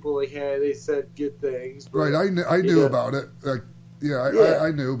couple people like, hey, they said good things. But, right. I knew about it. Like,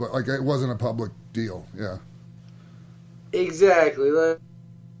 I knew, but like it wasn't a public deal. Yeah. Exactly. Like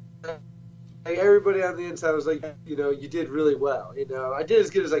everybody on the inside was like, you did really well. I did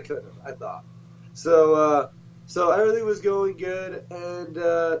as good as I could have, I thought. So everything was going good,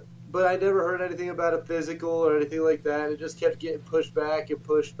 and but I never heard anything about a physical or anything like that. It just kept getting pushed back.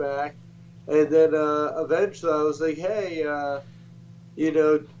 And then eventually I was like, hey, I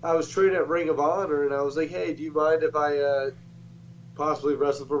was training at Ring of Honor, and I was like, hey, do you mind if I possibly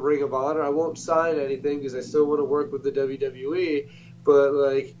wrestle for Ring of Honor? I won't sign anything because I still want to work with the WWE, but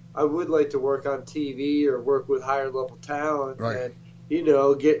like I would like to work on TV or work with higher level talent, and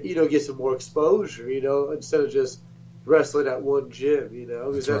get some more exposure, instead of just wrestling at one gym,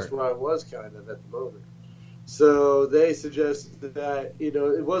 because that's where I was kind of at the moment. So they suggested that, they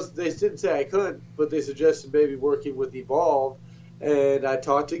didn't say I couldn't, but they suggested maybe working with Evolve. And I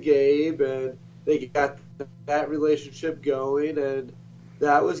talked to Gabe, and they got that relationship going, and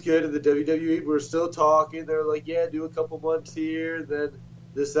that was good. And the WWE were still talking. They're like, yeah, do a couple months here, then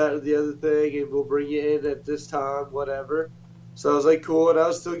this, that, or the other thing, and we'll bring you in at this time, whatever. So I was like, cool. And I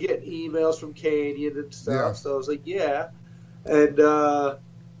was still getting emails from Canyon and stuff. Yeah. So I was like, yeah. And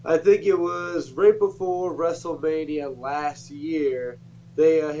I think it was right before WrestleMania last year.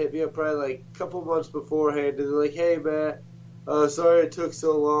 They hit me up probably like a couple months beforehand, and they're like, hey, Matt, sorry it took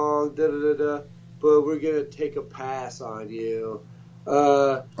so long, but we're going to take a pass on you.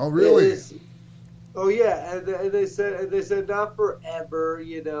 Oh, really? Oh, yeah. And they said not forever,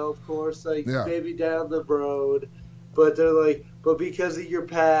 of course, like maybe down the road. But they're like, but because of your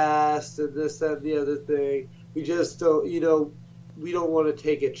past and this, that, and the other thing, we just don't, we don't want to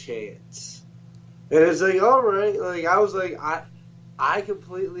take a chance. And it's like, all right. Like, I was like, I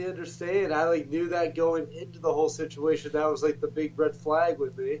completely understand. I, like, knew that going into the whole situation. That was, like, the big red flag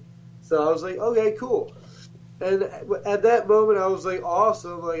with me. So I was like, okay, cool. And at that moment, I was like,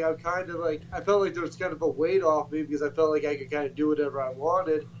 awesome. Like, I'm kind of like, I felt like there was kind of a weight off me because I felt like I could kind of do whatever I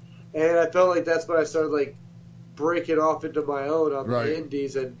wanted. And I felt like that's when I started, like, breaking off into my own on the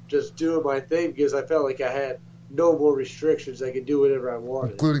indies and just doing my thing because I felt like I had no more restrictions. I could do whatever I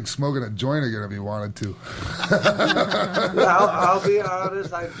wanted. Including smoking a joint again if you wanted to. I'll be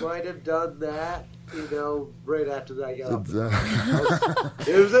honest, I might have done that, right after that I got off.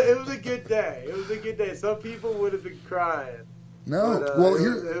 It was a good day. It was a good day. Some people would have been crying. No. But,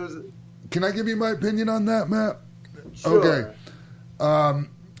 well, can I give you my opinion on that, Matt? Sure. Okay.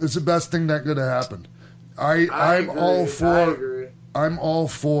 It's the best thing that could have happened. I'm all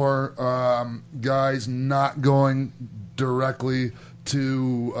for guys not going directly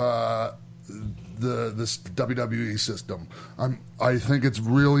to this WWE system. I think it's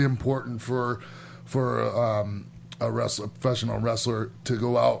really important for a professional wrestler to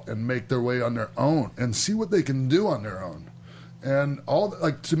go out and make their way on their own and see what they can do on their own. And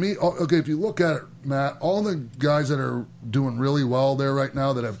to me, if you look at it, Matt, all the guys that are doing really well there right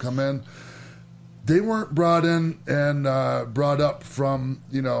now that have come in, they weren't brought in and brought up from,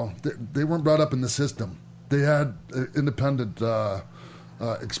 they weren't brought up in the system. They had independent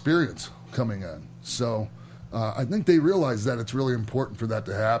experience coming in. So I think they realize that it's really important for that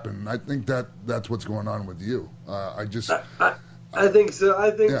to happen. I think that's what's going on with you. I think so.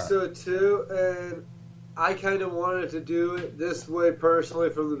 I think so too. And I kind of wanted to do it this way personally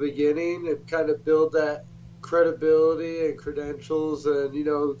from the beginning and kind of build that credibility and credentials and,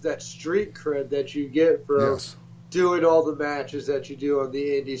 that street cred that you get from doing all the matches that you do on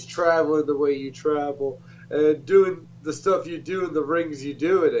the indies, traveling the way you travel, and doing the stuff you do in the rings you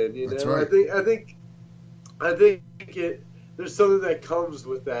do it in. That's right. I think there's something that comes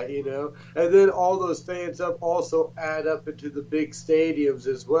with that, and then all those fans also add up into the big stadiums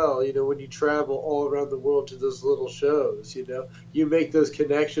as well. When you travel all around the world to those little shows, you make those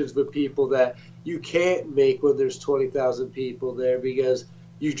connections with people that you can't make when there's 20,000 people there, because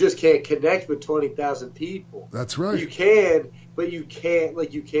you just can't connect with 20,000 people. That's right. You can, but you can't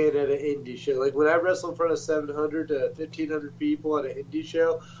like you can at an indie show. Like when I wrestle in front of 700 to 1,500 people at an indie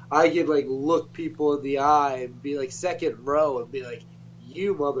show, I can look people in the eye and be second row and be like,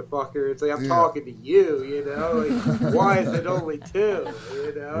 "You motherfucker!" It's like I'm talking to you, why is it only two?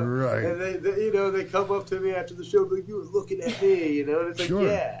 Right. And they come up to me after the show, like, "You were looking at me," and it's like,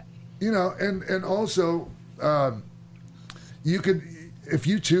 yeah. And also, you could, if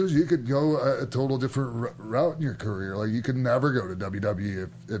you choose, you could go a total different route in your career. Like you could never go to WWE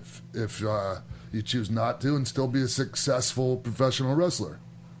if you choose not to, and still be a successful professional wrestler.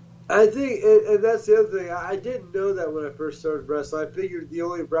 I think, and that's the other thing. I didn't know that when I first started wrestling. I figured the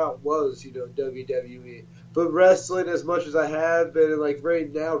only route was, WWE. But wrestling as much as I have been, and right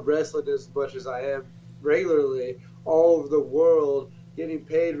now, wrestling as much as I am regularly all over the world, getting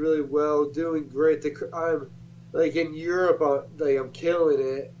paid really well, doing great. I'm in Europe, I'm killing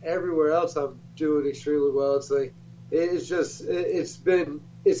it. Everywhere else, I'm doing extremely well. It's it's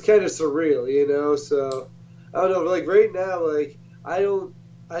kind of surreal, So I don't know. But right now,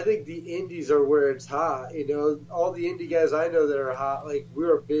 I think the indies are where it's hot. All the indie guys I know that are hot, we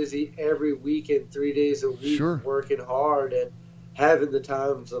are busy every weekend, 3 days a week, working hard and having the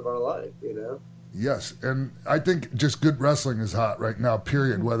times of our life. Yes, and I think just good wrestling is hot right now,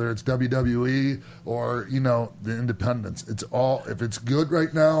 period, whether it's WWE or, the independents. It's all, if it's good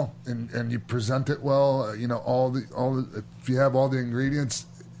right now and you present it well, if you have all the ingredients,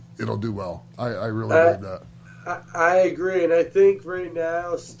 it'll do well. I really believe that. I agree, and I think right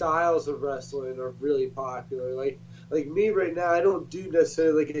now styles of wrestling are really popular. Like me right now, I don't do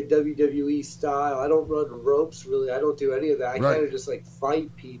necessarily a WWE style. I don't run ropes really. I don't do any of that. I kind of just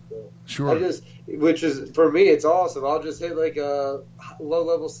fight people. Sure. Which is, for me, it's awesome. I'll just hit a low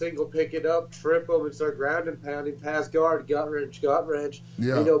level single, pick it up, trip them, and start ground and pounding, pass guard, gut wrench.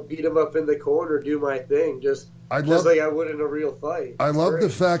 Yeah. Beat them up in the corner, do my thing. Just like I would in a real fight. I love the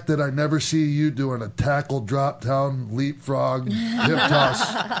fact that I never see you doing a tackle, drop down, leapfrog, hip toss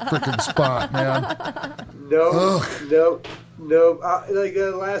freaking spot, man. Nope.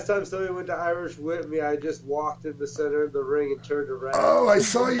 The last time somebody went to Irish Whip me, I just walked in the center of the ring and turned around. Oh, I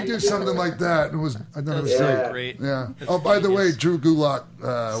saw you do something like that. I thought it was great. Yeah. Oh, by the way, Drew Gulak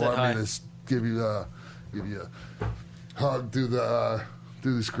wanted me to give you a hug through the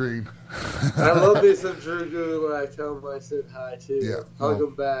screen. I love me some Drew Gulak. Tell him I said hi too. Yeah. Hug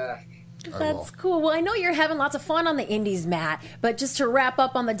him back. That's cool. Well, I know you're having lots of fun on the indies, Matt, but just to wrap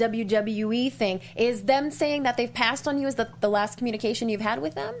up on the WWE thing, is them saying that they've passed on you is the last communication you've had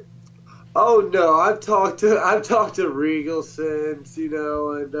with them? Oh no, I've talked to Regal since,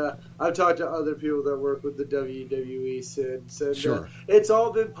 and I've talked to other people that work with the WWE since, and it's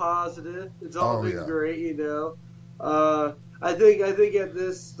all been positive. It's all been great, I think at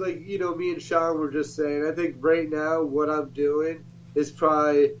this, me and Sean were just saying, I think right now what I'm doing is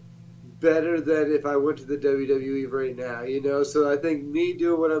probably better than if I went to the WWE right now, So I think me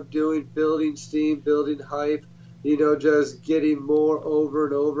doing what I'm doing, building steam, building hype, just getting more over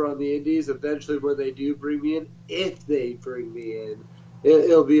and over on the indies, eventually when they do bring me in, if they bring me in,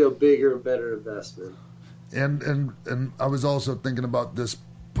 it'll be a bigger and better investment. And I was also thinking about this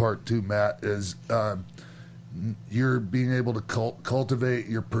part too, Matt, is you're being able to cultivate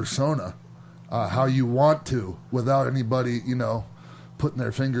your persona how you want to without anybody, putting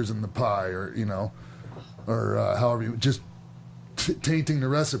their fingers in the pie or however you just tainting the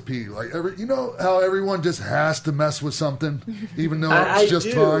recipe. How everyone just has to mess with something even though it's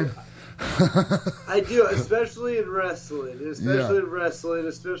just fine. I do, especially in wrestling.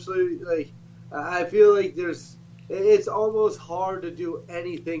 I feel like it's almost hard to do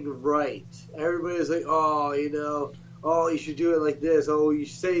anything right. Everybody's like, oh, you should do it like this. Oh, you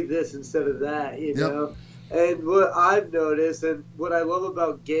say this instead of that, know? And what I've noticed and what I love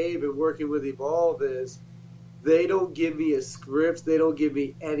about Gabe and working with Evolve is they don't give me a script. They don't give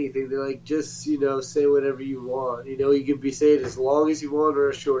me anything. They're like, just, say whatever you want. You can say it as long as you want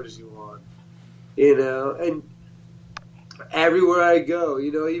or as short as you want. And everywhere I go,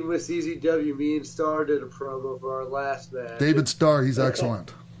 even with CZW, me and Starr did a promo for our last match. David Starr, he's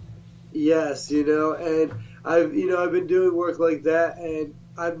excellent. Yes, and I've been doing work like that, and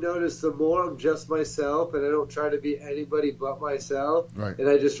I've noticed the more I'm just myself and I don't try to be anybody but myself, Right. and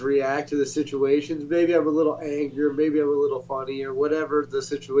I just react to the situations. Maybe I'm a little angrier, maybe I'm a little funny, or whatever the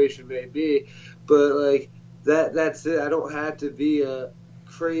situation may be. But like that's it. I don't have to be a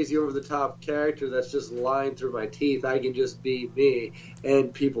crazy over the top character that's just lying through my teeth. I can just be me,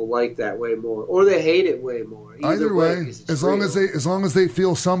 and people like that way more, or they hate it way more. Either way, because it's as long real. as they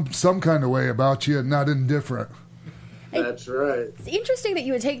feel some kind of way about you and not indifferent. That's right. It's interesting that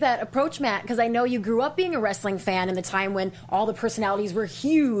you would take that approach, Matt, because I know you grew up being a wrestling fan in the time when all the personalities were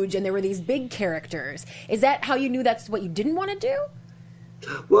huge and there were these big characters. Is that how you knew that's what you didn't want to do?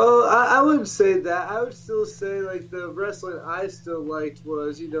 Well, I wouldn't say that. I would still say, like, the wrestling I still liked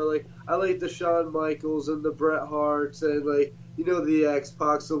was, like, I liked the Shawn Michaels and the Bret Harts and, like, the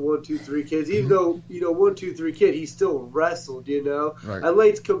X-Pacs, the 1, 2, 3 Kids. Even though, 1, 2, 3 Kid, he still wrestled, Right. I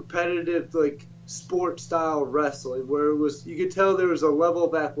liked competitive, like, sport-style wrestling where it was, you could tell there was a level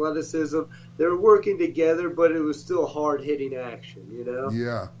of athleticism. They were working together, but it was still hard-hitting action,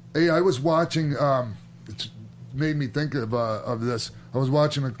 Yeah. Hey, I was watching, it's made me think of this. I was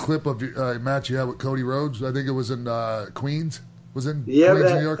watching a clip of a match you had with Cody Rhodes. I think it was in Queens. Was in Queens,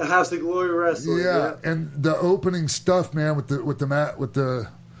 New York. The House of Glory Wrestling. Yeah, and the opening stuff, man, with the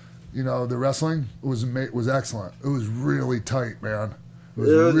wrestling was excellent. It was really tight, man. It was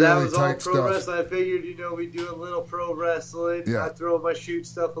really that was all tight pro stuff. wrestling. I figured, we do a little pro wrestling. Yeah. I throw in my shoot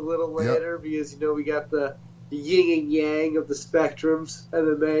stuff a little later because, we got the yin and yang of the spectrums,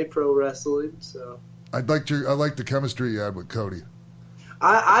 MMA, pro wrestling. So I liked the chemistry you had with Cody.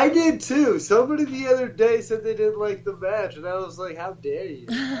 I did too. Somebody the other day said they didn't like the match, and I was like, "How dare you?"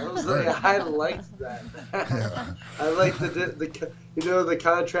 I was like, "I liked that. I liked the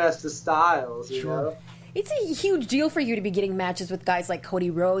contrast to styles." You know? It's a huge deal for you to be getting matches with guys like Cody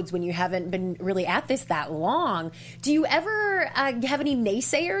Rhodes when you haven't been really at this that long. Do you ever have any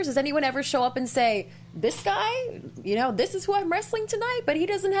naysayers? Does anyone ever show up and say, this guy, this is who I'm wrestling tonight, but he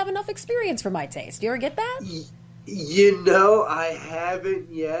doesn't have enough experience for my taste? Do you ever get that? I haven't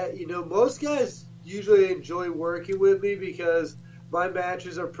yet. Most guys usually enjoy working with me because my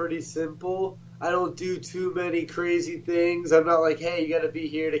matches are pretty simple. I don't do too many crazy things. I'm not like, hey, you got to be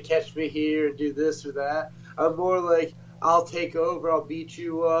here to catch me here and do this or that. I'm more like, I'll take over, I'll beat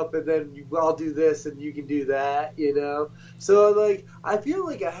you up, and then I'll do this and you can do that, So, like, I feel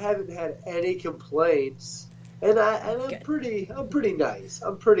like I haven't had any complaints, and I'm pretty nice.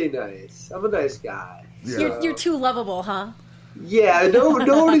 I'm pretty nice. I'm a nice guy. Yeah. You're too lovable, huh? Yeah,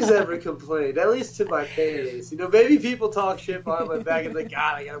 nobody's ever complained, at least to my face. Maybe people talk shit behind my back and like,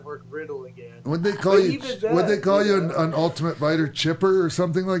 God, I gotta work Riddle again. Would they call you an Ultimate Fighter chipper or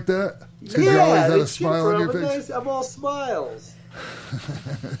something like that? Because you always had a smile on your face. I'm all smiles.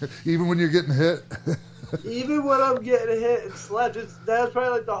 Even when you're getting hit. Even when I'm getting hit and slapped, that's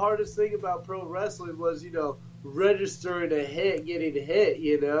probably like the hardest thing about pro wrestling was registering a hit, getting hit,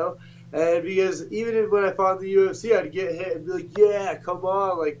 And because even when I fought in the UFC, I'd get hit and be like, yeah, come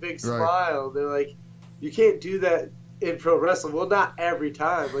on, like, big smile. And they're like, you can't do that in pro wrestling. Well, not every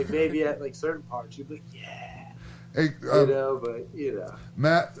time. Like, maybe at, like, certain parts, you'd be like, yeah. Hey,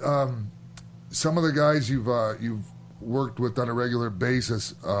 Matt, some of the guys you've worked with on a regular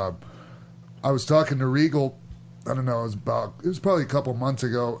basis, I was talking to Regal, I don't know, it was probably a couple months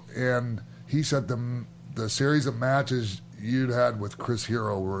ago, and he said the series of matches you'd had with Chris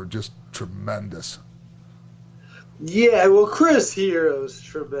Hero were just tremendous. Yeah, well, Chris Hero's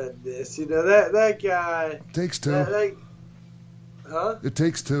tremendous. That guy takes two. It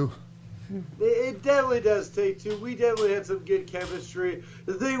takes two. It definitely does take two. We definitely had some good chemistry.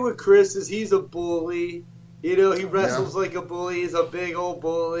 The thing with Chris is he's a bully. He wrestles like a bully. He's a big old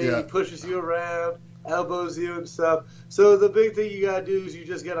bully. Yeah. He pushes you around, elbows you and stuff. So the big thing you gotta do is you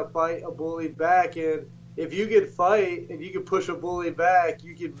just gotta fight a bully back, and if you can fight and you can push a bully back,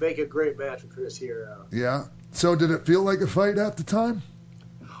 you can make a great match with Chris Hero. Yeah. So did it feel like a fight at the time?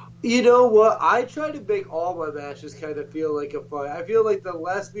 You know what? I try to make all my matches kind of feel like a fight. I feel like the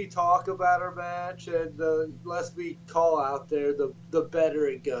less we talk about our match and the less we call out there, the better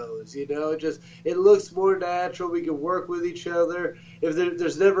it goes. It looks more natural. We can work with each other. If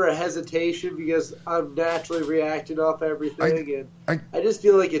there's never a hesitation because I'm naturally reacting off everything, and I just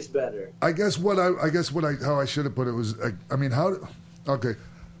feel like it's better. I guess how I should have put it was,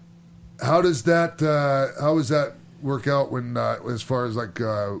 how does that work out when as far as like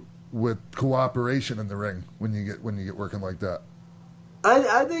with cooperation in the ring when you get working like that?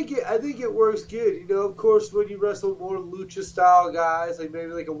 I think it works good. You know, of course, when you wrestle more lucha style guys, like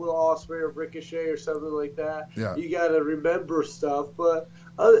maybe like a Will Ospreay or Ricochet or something like that, you got to remember stuff. But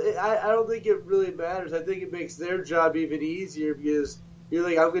I don't think it really matters. I think it makes their job even easier because you're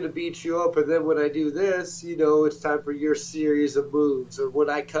like, I'm going to beat you up, and then when I do this, you know, it's time for your series of moves, or when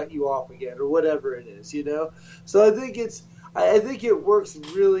I cut you off again, or whatever it is, you know. So I think it works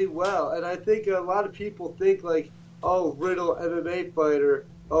really well, and I think a lot of people think like, oh, Riddle, MMA fighter,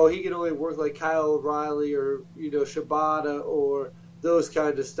 oh, he can only work like Kyle O'Reilly or, you know, Shibata or those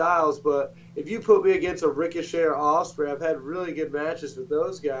kind of styles. But if you put me against a Ricochet or Ospreay, I've had really good matches with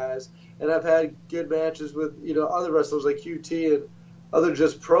those guys, and I've had good matches with, you know, other wrestlers like QT and other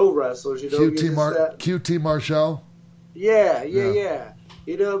just pro wrestlers, you know. QT Marshall? Yeah.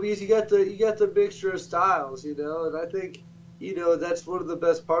 You know, because you got the mixture of styles, you know, and I think, you know, that's one of the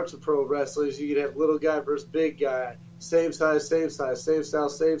best parts of pro wrestling is you can have little guy versus big guy, same size, same style,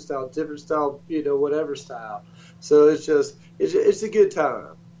 different style, you know, whatever style. So it's a good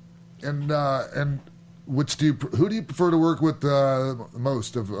time. And who do you prefer to work with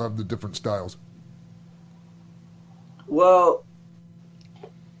most of the different styles? Well,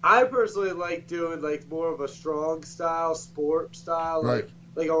 I personally like doing like more of a strong style, sport style, right.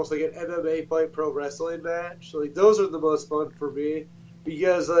 Like almost like an MMA fight pro wrestling match. Like those are the most fun for me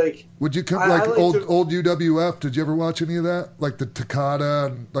because like. Would you come old UWF? Did you ever watch any of that? Like the Takada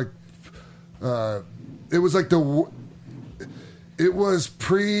and like, it was like it was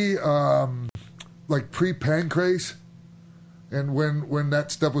pre Pancrase, and when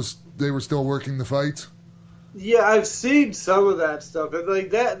that stuff was, they were still working the fights. Yeah, I've seen some of that stuff, and like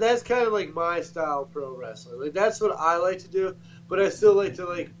that's kind of like my style of pro wrestling. Like that's what I like to do. But I still like to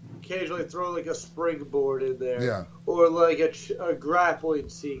like occasionally throw like a springboard in there, or like a grappling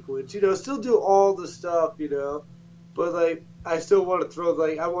sequence. You know, still do all the stuff. You know, but like I still want to throw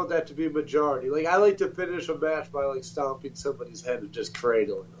like I want that to be majority. Like I like to finish a match by like stomping somebody's head and just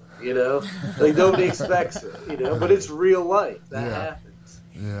cradling them. You know, like nobody expects it. You know, but it's real life that happens.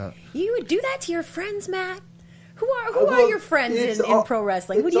 Yeah. You would do that to your friends, Matt. Who are your friends in pro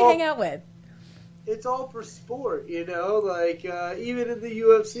wrestling? Who do you hang out with? It's all for sport, you know. Like even in the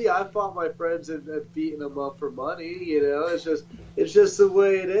UFC, I fought my friends and beating them up for money. You know, it's just the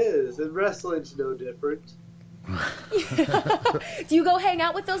way it is, and wrestling's no different. Do you go hang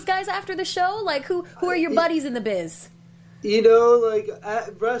out with those guys after the show? Like who are your buddies in the biz? You know, like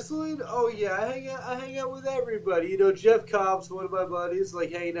at wrestling. Oh yeah, I hang out with everybody. You know, Jeff Cobb's one of my buddies.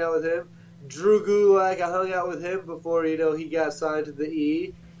 Like hanging out with him. Drew Gulak, I hung out with him before, you know, he got signed to the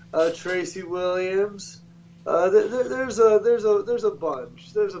E. Tracy Williams. There's a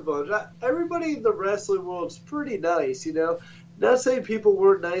bunch. Everybody in the wrestling world's pretty nice, you know. Not saying people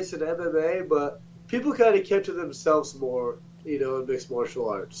weren't nice in MMA, but people kind of kept to themselves more, you know, in mixed martial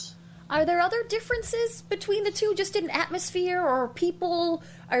arts. Are there other differences between the two, just in atmosphere or people?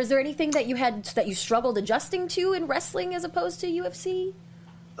 Or is there anything that you struggled adjusting to in wrestling as opposed to UFC?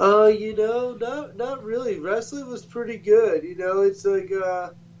 You know, not really. Wrestling was pretty good. You know, it's like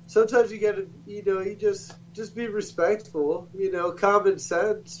sometimes you gotta, you know, you just be respectful. You know, common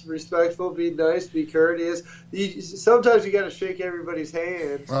sense, respectful, be nice, be courteous. Sometimes you gotta shake everybody's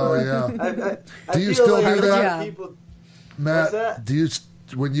hands. Oh yeah. I do you feel still like do that, people, Matt? Do you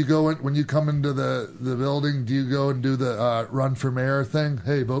when you come into the building, do you go and do the run for mayor thing?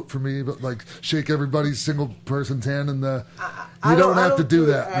 Hey, vote for me, but like shake everybody's single person's hand in the. You don't have to do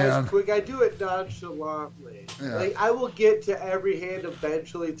that, man. Quick. I do it nonchalantly. Yeah. Like I will get to every hand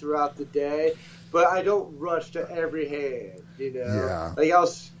eventually throughout the day, but I don't rush to every hand. You know, like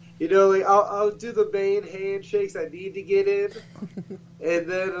I'll do the main handshakes I need to get in, and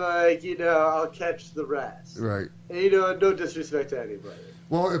then like you know I'll catch the rest. Right. And you know, no disrespect to anybody.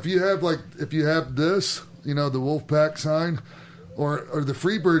 Well, if you have this, you know, the Wolfpack sign, or the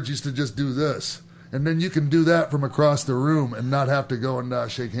Freebirds used to just do this. And then you can do that from across the room and not have to go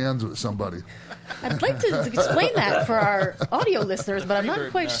and shake hands with somebody. I'd like to explain that for our audio listeners, but I'm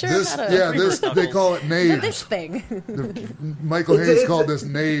not quite sure how to... Yeah, they call it nabes. This thing. Michael Hayes called this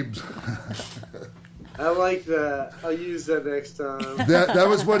nabes. I like that. I'll use that next time. That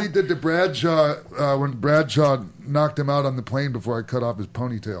was what he did to Bradshaw when Bradshaw knocked him out on the plane before I cut off his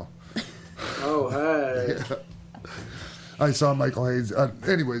ponytail. Oh, hey. Yeah. I saw Michael Hayes.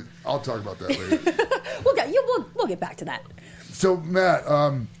 Anyway, I'll talk about that later. We'll get back to that. So, Matt,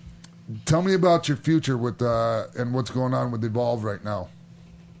 tell me about your future with and what's going on with Evolve right now.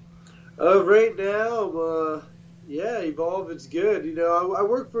 Right now, Evolve, it's good. You know, I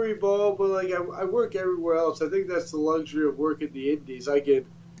work for Evolve, but like I work everywhere else. I think that's the luxury of working the indies. I can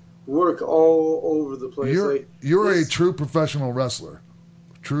work all over the place. You're a true professional wrestler.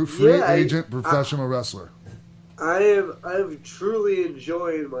 True free Yeah, agent professional wrestler. I'm truly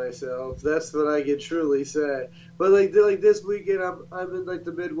enjoying myself. That's what I can truly say. But like this weekend, I'm in like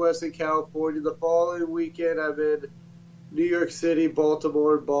the Midwest in California. The following weekend, I'm in New York City,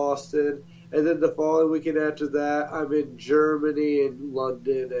 Baltimore, and Boston. And then the following weekend after that, I'm in Germany and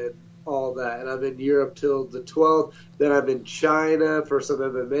London and all that. And I'm in Europe till the 12th. Then I'm in China for some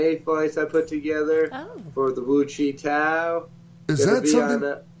MMA fights I put together for the Wu Chi Tao. Is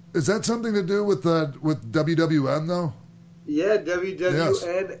that something to do with WWN though? Yeah,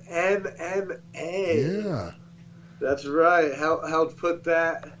 WWN MMA. Yeah, that's right. Helped put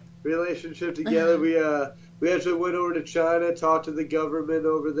that relationship together. We actually went over to China, talked to the government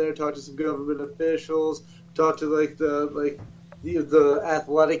over there, talked to some government officials, talked to the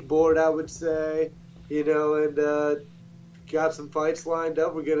athletic board, I would say, and got some fights lined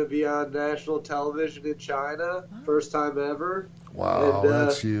up. We're going to be on national television in China, first time ever. Wow, and,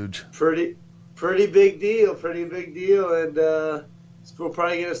 that's huge. Pretty big deal, and we're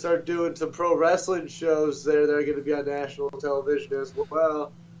probably going to start doing some pro wrestling shows there that are going to be on national television as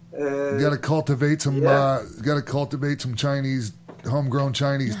well. And you got to cultivate some. Chinese, homegrown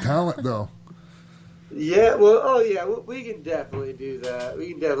Chinese talent, though. Yeah, well, we can definitely do that.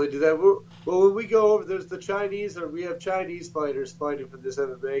 Well, when we go over, there's the Chinese, or we have Chinese fighters fighting for this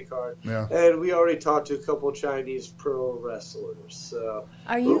MMA card. Yeah. And we already talked to a couple Chinese pro wrestlers. So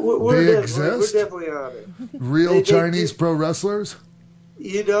are you? They exist? We're definitely on it. Real Chinese pro wrestlers?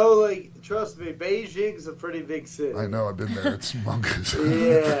 Trust me, Beijing's a pretty big city. I know, I've been there. It's humongous.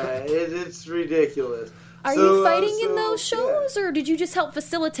 Yeah, it's ridiculous. Are you fighting in those shows, or did you just help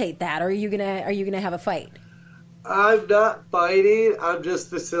facilitate that? Or are you gonna have a fight? I'm not fighting. I'm just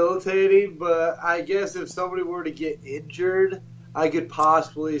facilitating. But I guess if somebody were to get injured, I could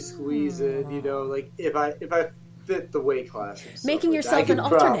possibly squeeze in. If I fit the weight classes. Making yourself an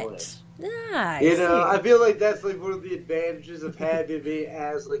alternate. Nice. I feel like that's like one of the advantages of having me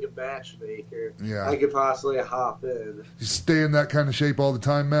as like a matchmaker. Yeah. I could possibly hop in. You stay in that kind of shape all the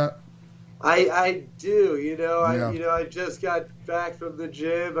time, Matt? I do, I just got back from the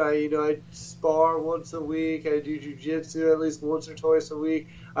gym. I spar once a week. I do jiu-jitsu at least once or twice a week.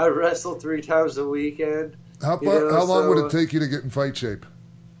 I wrestle 3 times a weekend. How long would it take you to get in fight shape?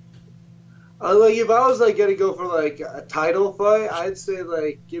 If I was going to go for a title fight, I'd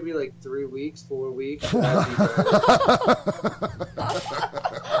say give me 3 weeks, 4 weeks.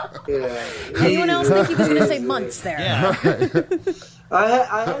 Yeah. Anyone else think he was going to say months there? Yeah.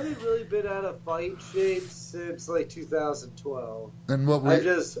 I haven't really been out of fight shape since 2012. And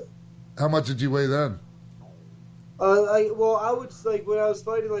how much did you weigh then? I would when I was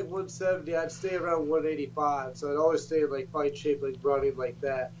fighting 170, I'd stay around 185. So I'd always stay in fight shape, running like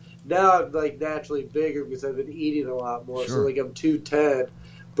that. Now I'm naturally bigger because I've been eating a lot more. Sure. So I'm 210,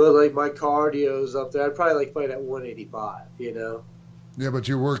 but my cardio's up there. I'd probably fight at 185. Yeah, but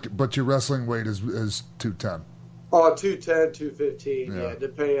your wrestling weight is 210. Oh, 210, 215. Yeah,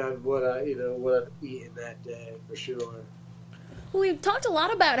 depending on what I'm eating that day for sure. Well, we've talked a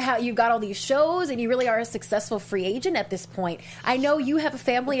lot about how you got all these shows and you really are a successful free agent at this point. I know you have a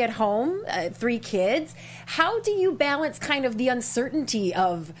family at home, 3 kids. How do you balance kind of the uncertainty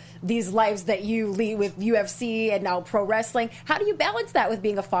of these lives that you lead with UFC and now pro wrestling? How do you balance that with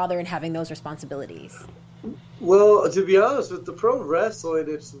being a father and having those responsibilities? Well, to be honest, with the pro wrestling,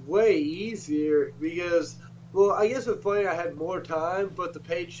 it's way easier because, I guess with fighting I had more time, but the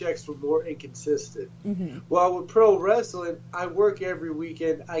paychecks were more inconsistent. Mm-hmm. While with pro wrestling, I work every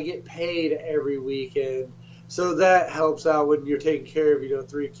weekend. I get paid every weekend. So that helps out when you're taking care of,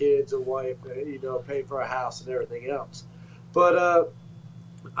 3 kids, a wife, paying for a house and everything else. But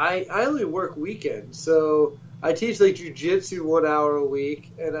I only work weekends. So I teach jiu-jitsu 1 hour a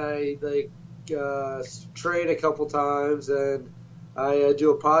week, and I train a couple times, and I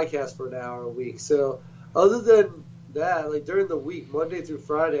do a podcast for an hour a week. So other than that, during the week, Monday through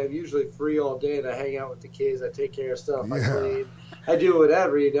Friday, I'm usually free all day, and I hang out with the kids. I take care of stuff. Yeah. I clean. I do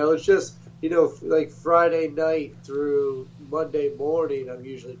whatever, It's just, Friday night through Monday morning, I'm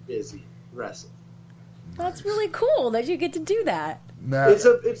usually busy wrestling. That's really cool that you get to do that.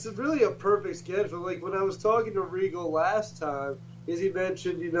 It's really a perfect schedule. When I was talking to Regal last time, he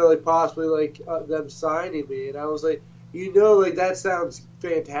mentioned, possibly them signing me, and I was like, that sounds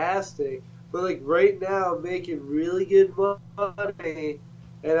fantastic. But right now, I'm making really good money,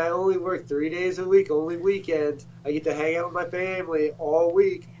 and I only work 3 days a week, only weekends. I get to hang out with my family all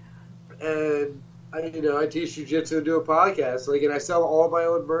week, and I teach jiu-jitsu and do a podcast. And I sell all my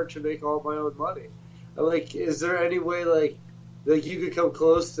own merch and make all my own money. I'm is there any way like you could come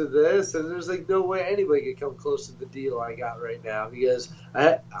close to this, and there's like no way anybody could come close to the deal I got right now because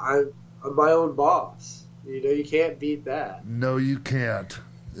I'm my own boss. You know, you can't beat that. No, you can't.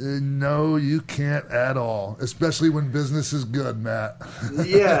 No, you can't at all, especially when business is good, Matt.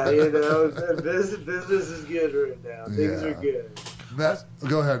 Yeah, you know, business is good right now. Things are good. Matt,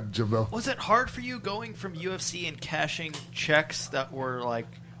 go ahead, Jimbo. Was it hard for you going from UFC and cashing checks that were like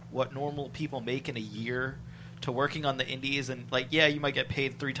what normal people make in a year to working on the indies? And like, yeah, you might get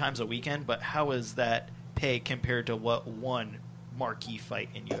paid 3 times a weekend, but how is that pay compared to what one marquee fight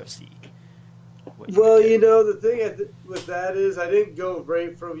in UFC? Well, you know, the thing with that is I didn't go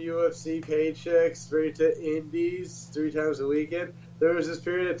right from UFC paychecks straight to indies 3 times a weekend. There was this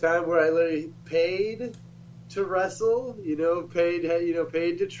period of time where I literally paid to wrestle, paid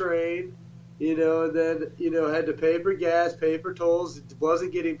to train, and then, had to pay for gas, pay for tolls.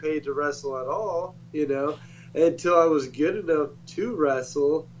 Wasn't getting paid to wrestle at all, until I was good enough to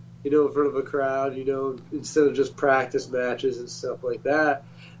wrestle, in front of a crowd, instead of just practice matches and stuff like that.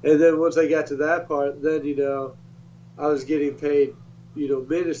 And then once I got to that part, then, I was getting paid,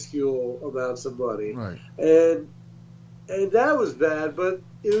 minuscule amounts of money. Right. And that was bad, but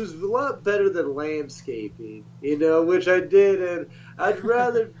it was a lot better than landscaping, which I did. And I'd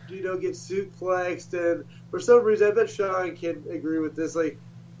rather, get suplexed. And for some reason, I bet Sean can agree with this. Like,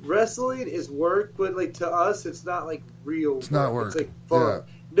 wrestling is work, but, like, to us, it's not, like, real work. It's not work. It's, like, fun. Yeah.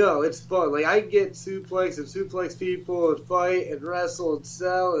 No, it's fun. Like, I can get suplex and suplex people and fight and wrestle and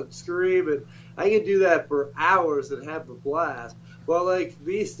sell and scream, and I can do that for hours and have a blast. Well, like,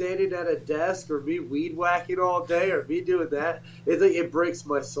 me standing at a desk or me weed whacking all day or me doing that, it's like it breaks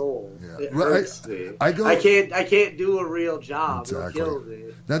my soul. Yeah. It hurts me. I can't do a real job. Exactly. It'll kill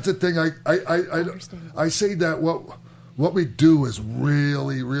me. That's the thing. I say that what we do is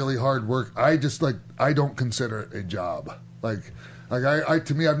really, really hard work. I don't consider it a job.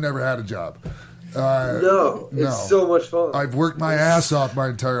 To me, I've never had a job. No, it's so much fun. I've worked my ass off my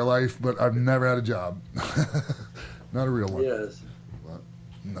entire life, but I've never had a job. Not a real one. Yes. But,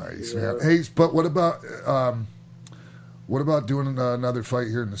 nice, man. Hey, but what about doing another fight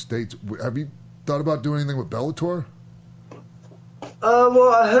here in the States? Have you thought about doing anything with Bellator?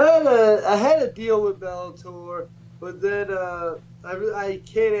 Well, I had a deal with Bellator, but then I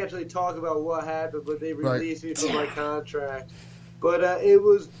can't actually talk about what happened, but they released me from my contract. But it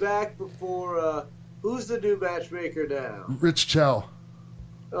was back before, who's the new matchmaker now? Rich Chow.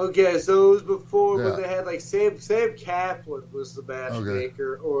 Okay, so it was before when they had, like, Sam Kaplan was the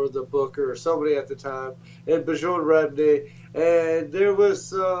matchmaker or the booker or somebody at the time, and Bajon Rebney, and there was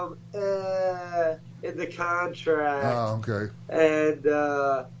some in the contract. Oh, okay. And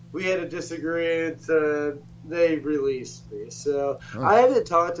we had a disagreement, and they released me. So I haven't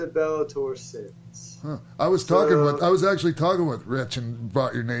talked to Bellator since. Huh. I was actually talking with Rich and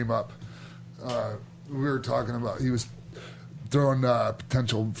brought your name up. We were talking about, he was throwing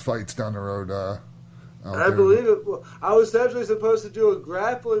potential fights down the road. I believe it. Well, I was actually supposed to do a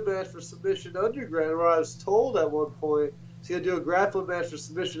grappling match for Submission Underground, where I was told at one point he's going to do a grappling match for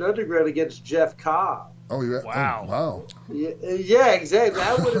Submission Underground against Jeff Cobb. Oh, yeah. Wow. Oh, wow. Yeah, exactly.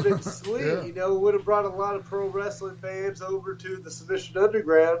 That would have been sweet. Yeah. It would have brought a lot of pro wrestling fans over to the Submission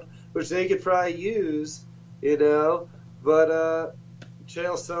Underground, which they could probably use, But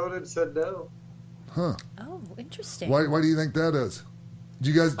Chael Sonnen said no. Huh. Oh, interesting. Why do you think that is? Do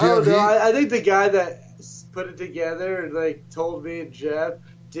you guys? I think the guy that put it together and like told me and Jeff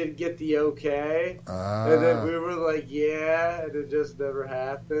didn't get the okay, and then we were like, yeah, and it just never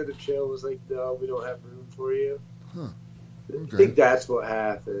happened. And Chael was like, no, we don't have room for you. Huh. Okay. I think that's what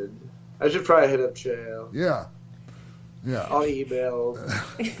happened. I should probably hit up Chael. Yeah. I'll email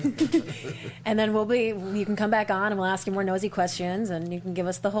him. And then you can come back on and we'll ask you more nosy questions, and you can give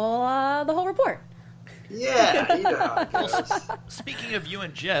us the whole report. Yeah, you know how it goes. Speaking of you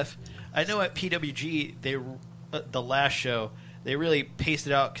and Jeff, I know at PWG the last show they really paced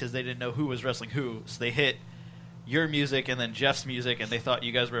it out because they didn't know who was wrestling who, so they hit your music and then Jeff's music, and they thought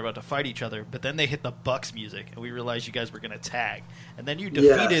you guys were about to fight each other. But then they hit the Bucks music, and we realized you guys were going to tag. And then you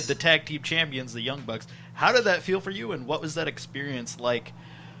defeated the tag team champions, the Young Bucks. How did that feel for you, and what was that experience like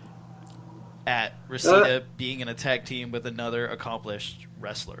at Reseda being in a tag team with another accomplished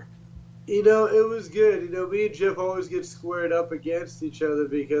wrestler? It was good. Me and Jeff always get squared up against each other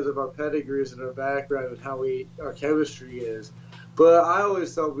because of our pedigrees and our background and how our chemistry is. But I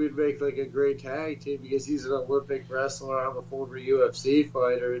always thought we'd make like a great tag team because he's an Olympic wrestler. I'm a former UFC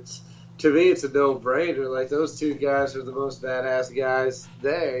fighter. To me, it's a no-brainer. Like, those two guys are the most badass guys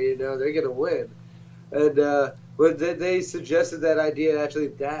there. They're gonna win. And But they suggested that idea actually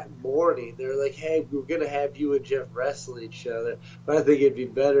that morning. They were like, hey, we're going to have you and Jeff wrestle each other. But I think it'd be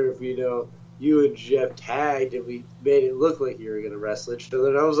better if, you and Jeff tagged and we made it look like you were going to wrestle each other.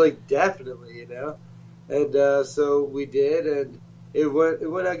 And I was like, definitely, And so we did, and it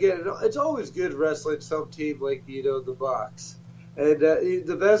went again. It's always good wrestling some team like, the Bucks. And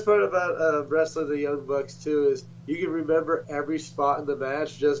the best part about wrestling the Young Bucks, too, is you can remember every spot in the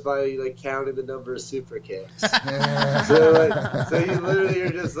match just by, counting the number of super kicks. So you literally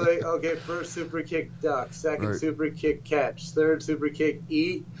are just like, okay, first super kick, duck. Second super kick, catch. Third super kick,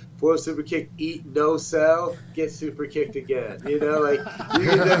 eat. Fourth super kick, eat, no sell. Get super kicked again. You can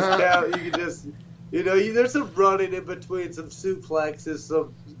just count. You can just, there's some running in between, some suplexes,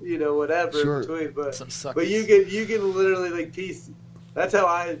 some, whatever in between. But you can literally piece. That's how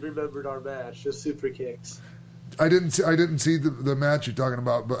I remembered our match, just super kicks. I didn't see the match you're talking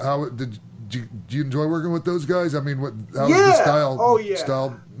about, but how did you enjoy working with those guys? I mean, how was the style? Oh yeah,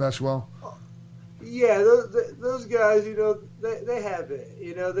 style mesh well. Yeah, those guys, they have it.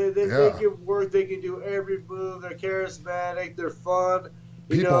 They can work. They can do every move. They're charismatic. They're fun.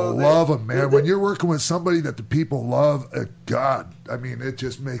 People love them, man. When you're working with somebody that the people love, God, I mean, it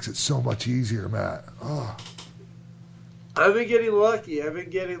just makes it so much easier, Matt. Oh. I've been getting lucky. I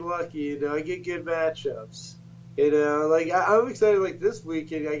get good matchups. I'm excited. This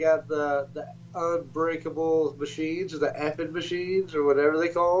weekend, I got the Unbreakable Machines, or the Effing Machines, or whatever they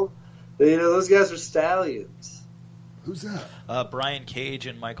call them. Those guys are stallions. Who's that? Brian Cage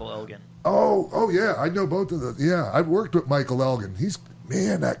and Michael Elgin. Oh, yeah. I know both of them. Yeah, I've worked with Michael Elgin.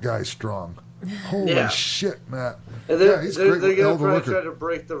 That guy's strong. Holy shit, Matt. And they're going to probably try to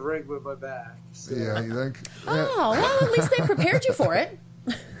break the ring with my back. So. Yeah, you think? Oh, well, at least they prepared you for it.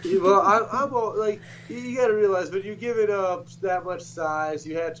 Well, I'm you got to realize, when you're giving up that much size,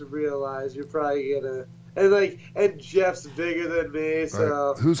 you have to realize you're probably going to, and Jeff's bigger than me,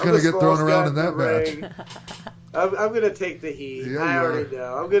 so who's going to get thrown around in that match? I'm going to take the heat. Yeah, I already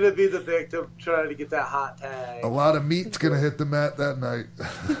know. I'm going to be the victim trying to get that hot tag. A lot of meat's going to hit the mat that night.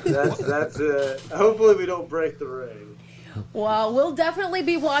 That's it. Hopefully we don't break the ring. Well, we'll definitely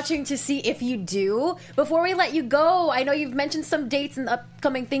be watching to see if you do. Before we let you go, I know you've mentioned some dates and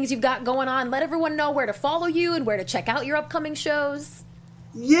upcoming things you've got going on. Let everyone know where to follow you and where to check out your upcoming shows.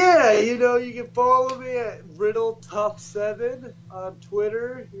 Yeah, you can follow me at RiddleTough7 on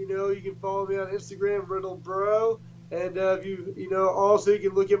Twitter. You can follow me on Instagram, RiddleBro. And also you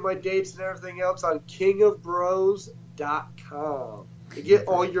can look at my dates and everything else on kingofbros.com to get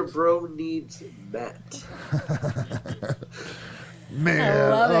all your bro needs met. Man, I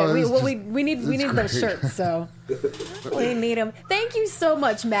love it. We need those shirts, so we need them. Thank you so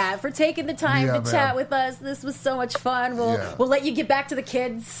much, Matt, for taking the time to chat with us. This was so much fun. We'll let you get back to the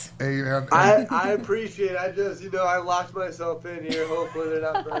kids. Hey, man. I appreciate it. I just, I locked myself in here. Hopefully they're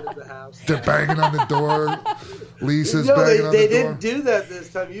not burning the house. They're banging on the door. Lisa's banging on the door. They didn't do that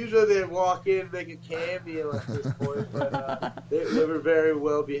this time. Usually they'd walk in and make a cameo at this point, but they were very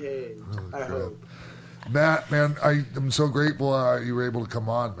well behaved. I hope. Matt, man, I'm so grateful you were able to come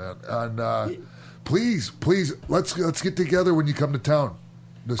on, man. And please, let's get together when you come to town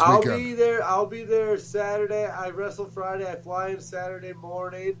this weekend. I'll be there Saturday. I wrestle Friday. I fly in Saturday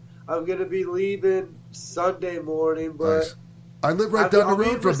morning. I'm going to be leaving Sunday morning, but nice. I live right down the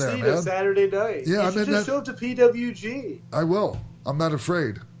road from there, man. Saturday night. Yeah, you should just show up to PWG. I will. I'm not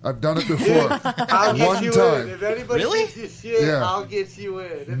afraid. I've done it before. I'll get One you time. in. If anybody gets you shit, I'll get you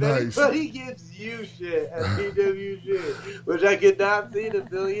in. If anybody gets you shit at PWG, which I could not see in a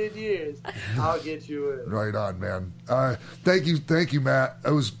billion years, I'll get you in. Right on, man. Thank you, Matt.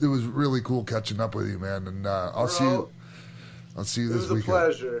 It was really cool catching up with you, man. And I'll see you this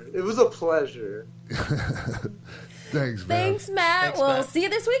weekend. It was a pleasure. Thanks, man. Thanks, Matt. We'll see you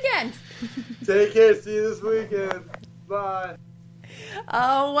this weekend. Take care. See you this weekend. Bye.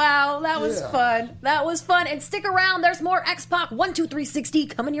 Oh, wow. That was fun. That was fun. And stick around. There's more X-Pac 12360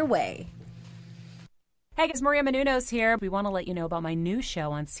 coming your way. Hey guys, Maria Menounos here. We want to let you know about my new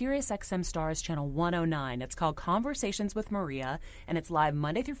show on SiriusXM Stars Channel 109. It's called Conversations with Maria, and it's live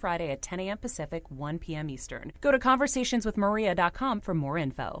Monday through Friday at 10 a.m. Pacific, 1 p.m. Eastern. Go to conversationswithmaria.com for more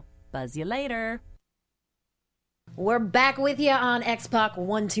info. Buzz you later. We're back with you on X-Pac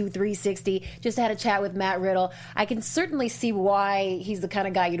 12360. Just had a chat with Matt Riddle. I can certainly see why he's the kind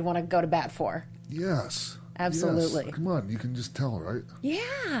of guy you'd want to go to bat for. Yes. Absolutely. Yes. Come on, you can just tell, right?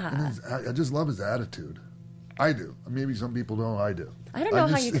 Yeah. I just love his attitude. I do. Maybe some people don't. I do. I don't know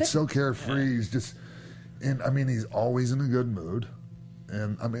how you could. It's so carefree. He's just, and I mean, he's always in a good mood.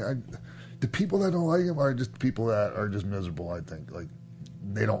 And I mean, the people that don't like him are just people that are just miserable, I think. Like,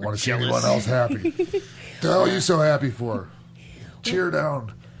 they don't want to see anyone else happy. The hell are you so happy for? Cheer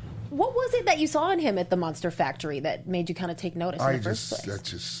down. What was it that you saw in him at the Monster Factory that made you kind of take notice in the first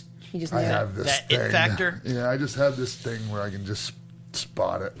place? I have this that thing. it factor. Yeah, I just have this thing where I can just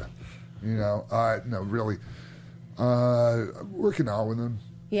spot it. No, really. Working out with him.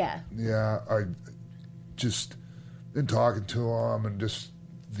 Yeah. Yeah, I just in talking to him and just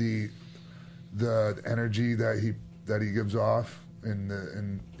the energy that he gives off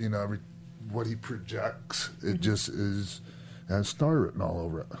and what he projects. It just has star written all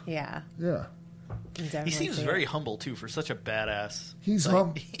over it. Yeah. Yeah. He seems very humble too for such a badass. He's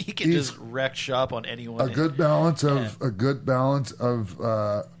he can just wreck shop on anyone. A good balance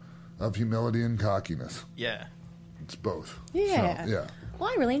of humility and cockiness. Yeah. It's both. Yeah. So, yeah. Well,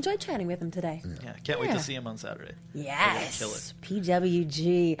 I really enjoyed chatting with him today. Yeah, can't wait to see him on Saturday. Yes,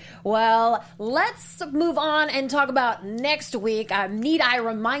 PWG. Well, let's move on and talk about next week. Need I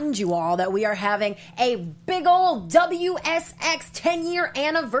remind you all that we are having a big old WSX 10-year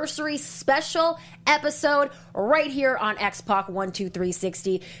anniversary special episode right here on X-Pac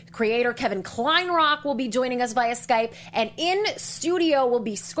 12360. Creator Kevin Kleinrock will be joining us via Skype, and in studio will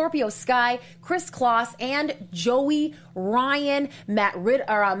be Scorpio Sky, Chris Kloss, and Joey Ryan, Matt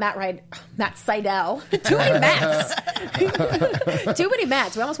Seidel. Too many Matts. Too many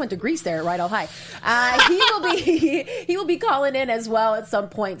Matts. We almost went to Greece there at Rydell High. He will be calling in as well at some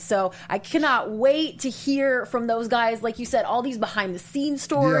point. So I cannot wait to hear from those guys. Like you said, all these behind the scenes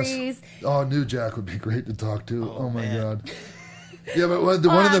stories. Yes. Oh, New Jack would be great to talk to. Oh my God. Yeah, but one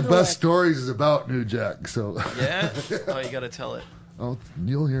of the best stories is about New Jack. So yeah. Oh, you got to tell it. Oh,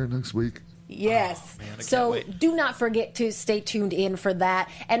 you'll hear it next week. Yes. Oh, man, so do not forget to stay tuned in for that.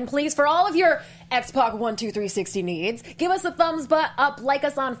 And please, for all of your X-Pac 12360 needs, give us a thumbs up, like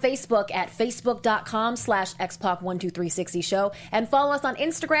us on Facebook at facebook.com/X-Pac 12360 show, and follow us on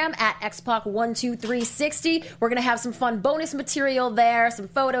Instagram at X-Pac 12360. We're going to have some fun bonus material there, some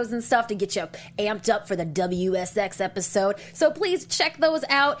photos and stuff to get you amped up for the WSX episode. So please check those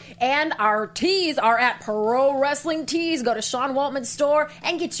out. And our tees are at Pro Wrestling Tees. Go to Sean Waltman's store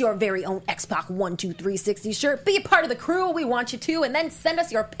and get your very own X-Pac 12360 shirt. Be a part of the crew. We want you to. And then send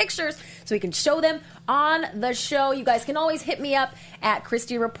us your pictures so we can show them on the show. You guys can always hit me up at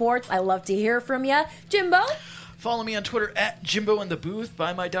Christy Reports. I love to hear from you. Jimbo? Follow me on Twitter at Jimbo in the Booth.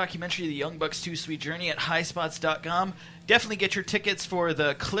 Buy my documentary, The Young Bucks 2 Sweet Journey, at highspots.com. Definitely get your tickets for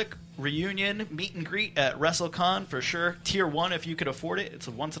the Click reunion meet and greet at WrestleCon for sure. Tier 1 if you could afford it. It's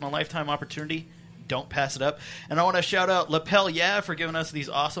a once-in-a-lifetime opportunity. Don't pass it up. And I want to shout out Lapel Yeah for giving us these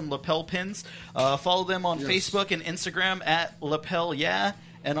awesome lapel pins. Follow them on Facebook and Instagram at Lapel Yeah,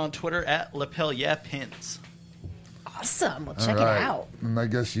 and on Twitter at Lapel Yeah Pins. Awesome. Well, check it out. And I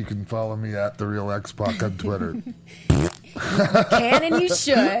guess you can follow me at The Real X-Pac on Twitter. You can and you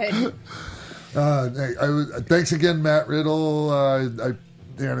should. Thanks again, Matt Riddle. And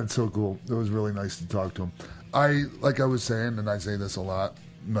it's so cool. It was really nice to talk to him. Like I was saying, and I say this a lot,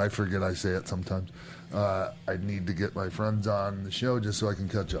 and I forget I say it sometimes, I need to get my friends on the show just so I can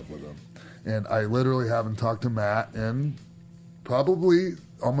catch up with them. And I literally haven't talked to Matt in probably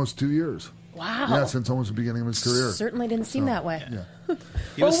almost 2 years. Wow. Yeah, since almost the beginning of his career. Certainly didn't seem that way. Yeah.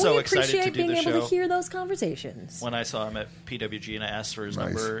 He was so we excited to appreciate do the being able show. to hear those conversations. When I saw him at PWG and I asked for his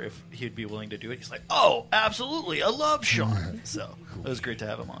Nice. number, if he'd be willing to do it, he's like, "Oh, absolutely! I love Sean." So it was great to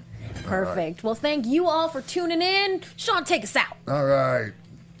have him on. Perfect. Well, thank you all for tuning in. Sean, take us out. All right.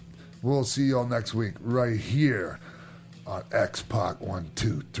 We'll see y'all next week right here on X-Pac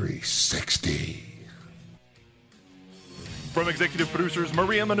 12360. From executive producers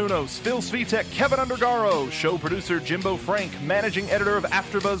Maria Menounos, Phil Svitek, Kevin Undergaro, show producer Jimbo Frank, managing editor of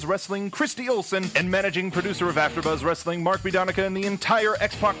AfterBuzz Wrestling Christy Olson, and managing producer of AfterBuzz Wrestling Mark Bidonica, and the entire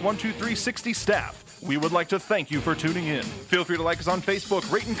X-Pac 12360 staff, we would like to thank you for tuning in. Feel free to like us on Facebook,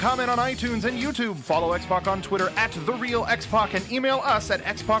 rate and comment on iTunes and YouTube, follow X-Pac on Twitter at TheRealXpac, and email us at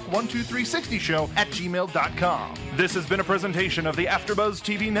xpac12360show@gmail.com. This has been a presentation of the AfterBuzz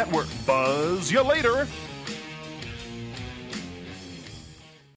TV Network. Buzz you later!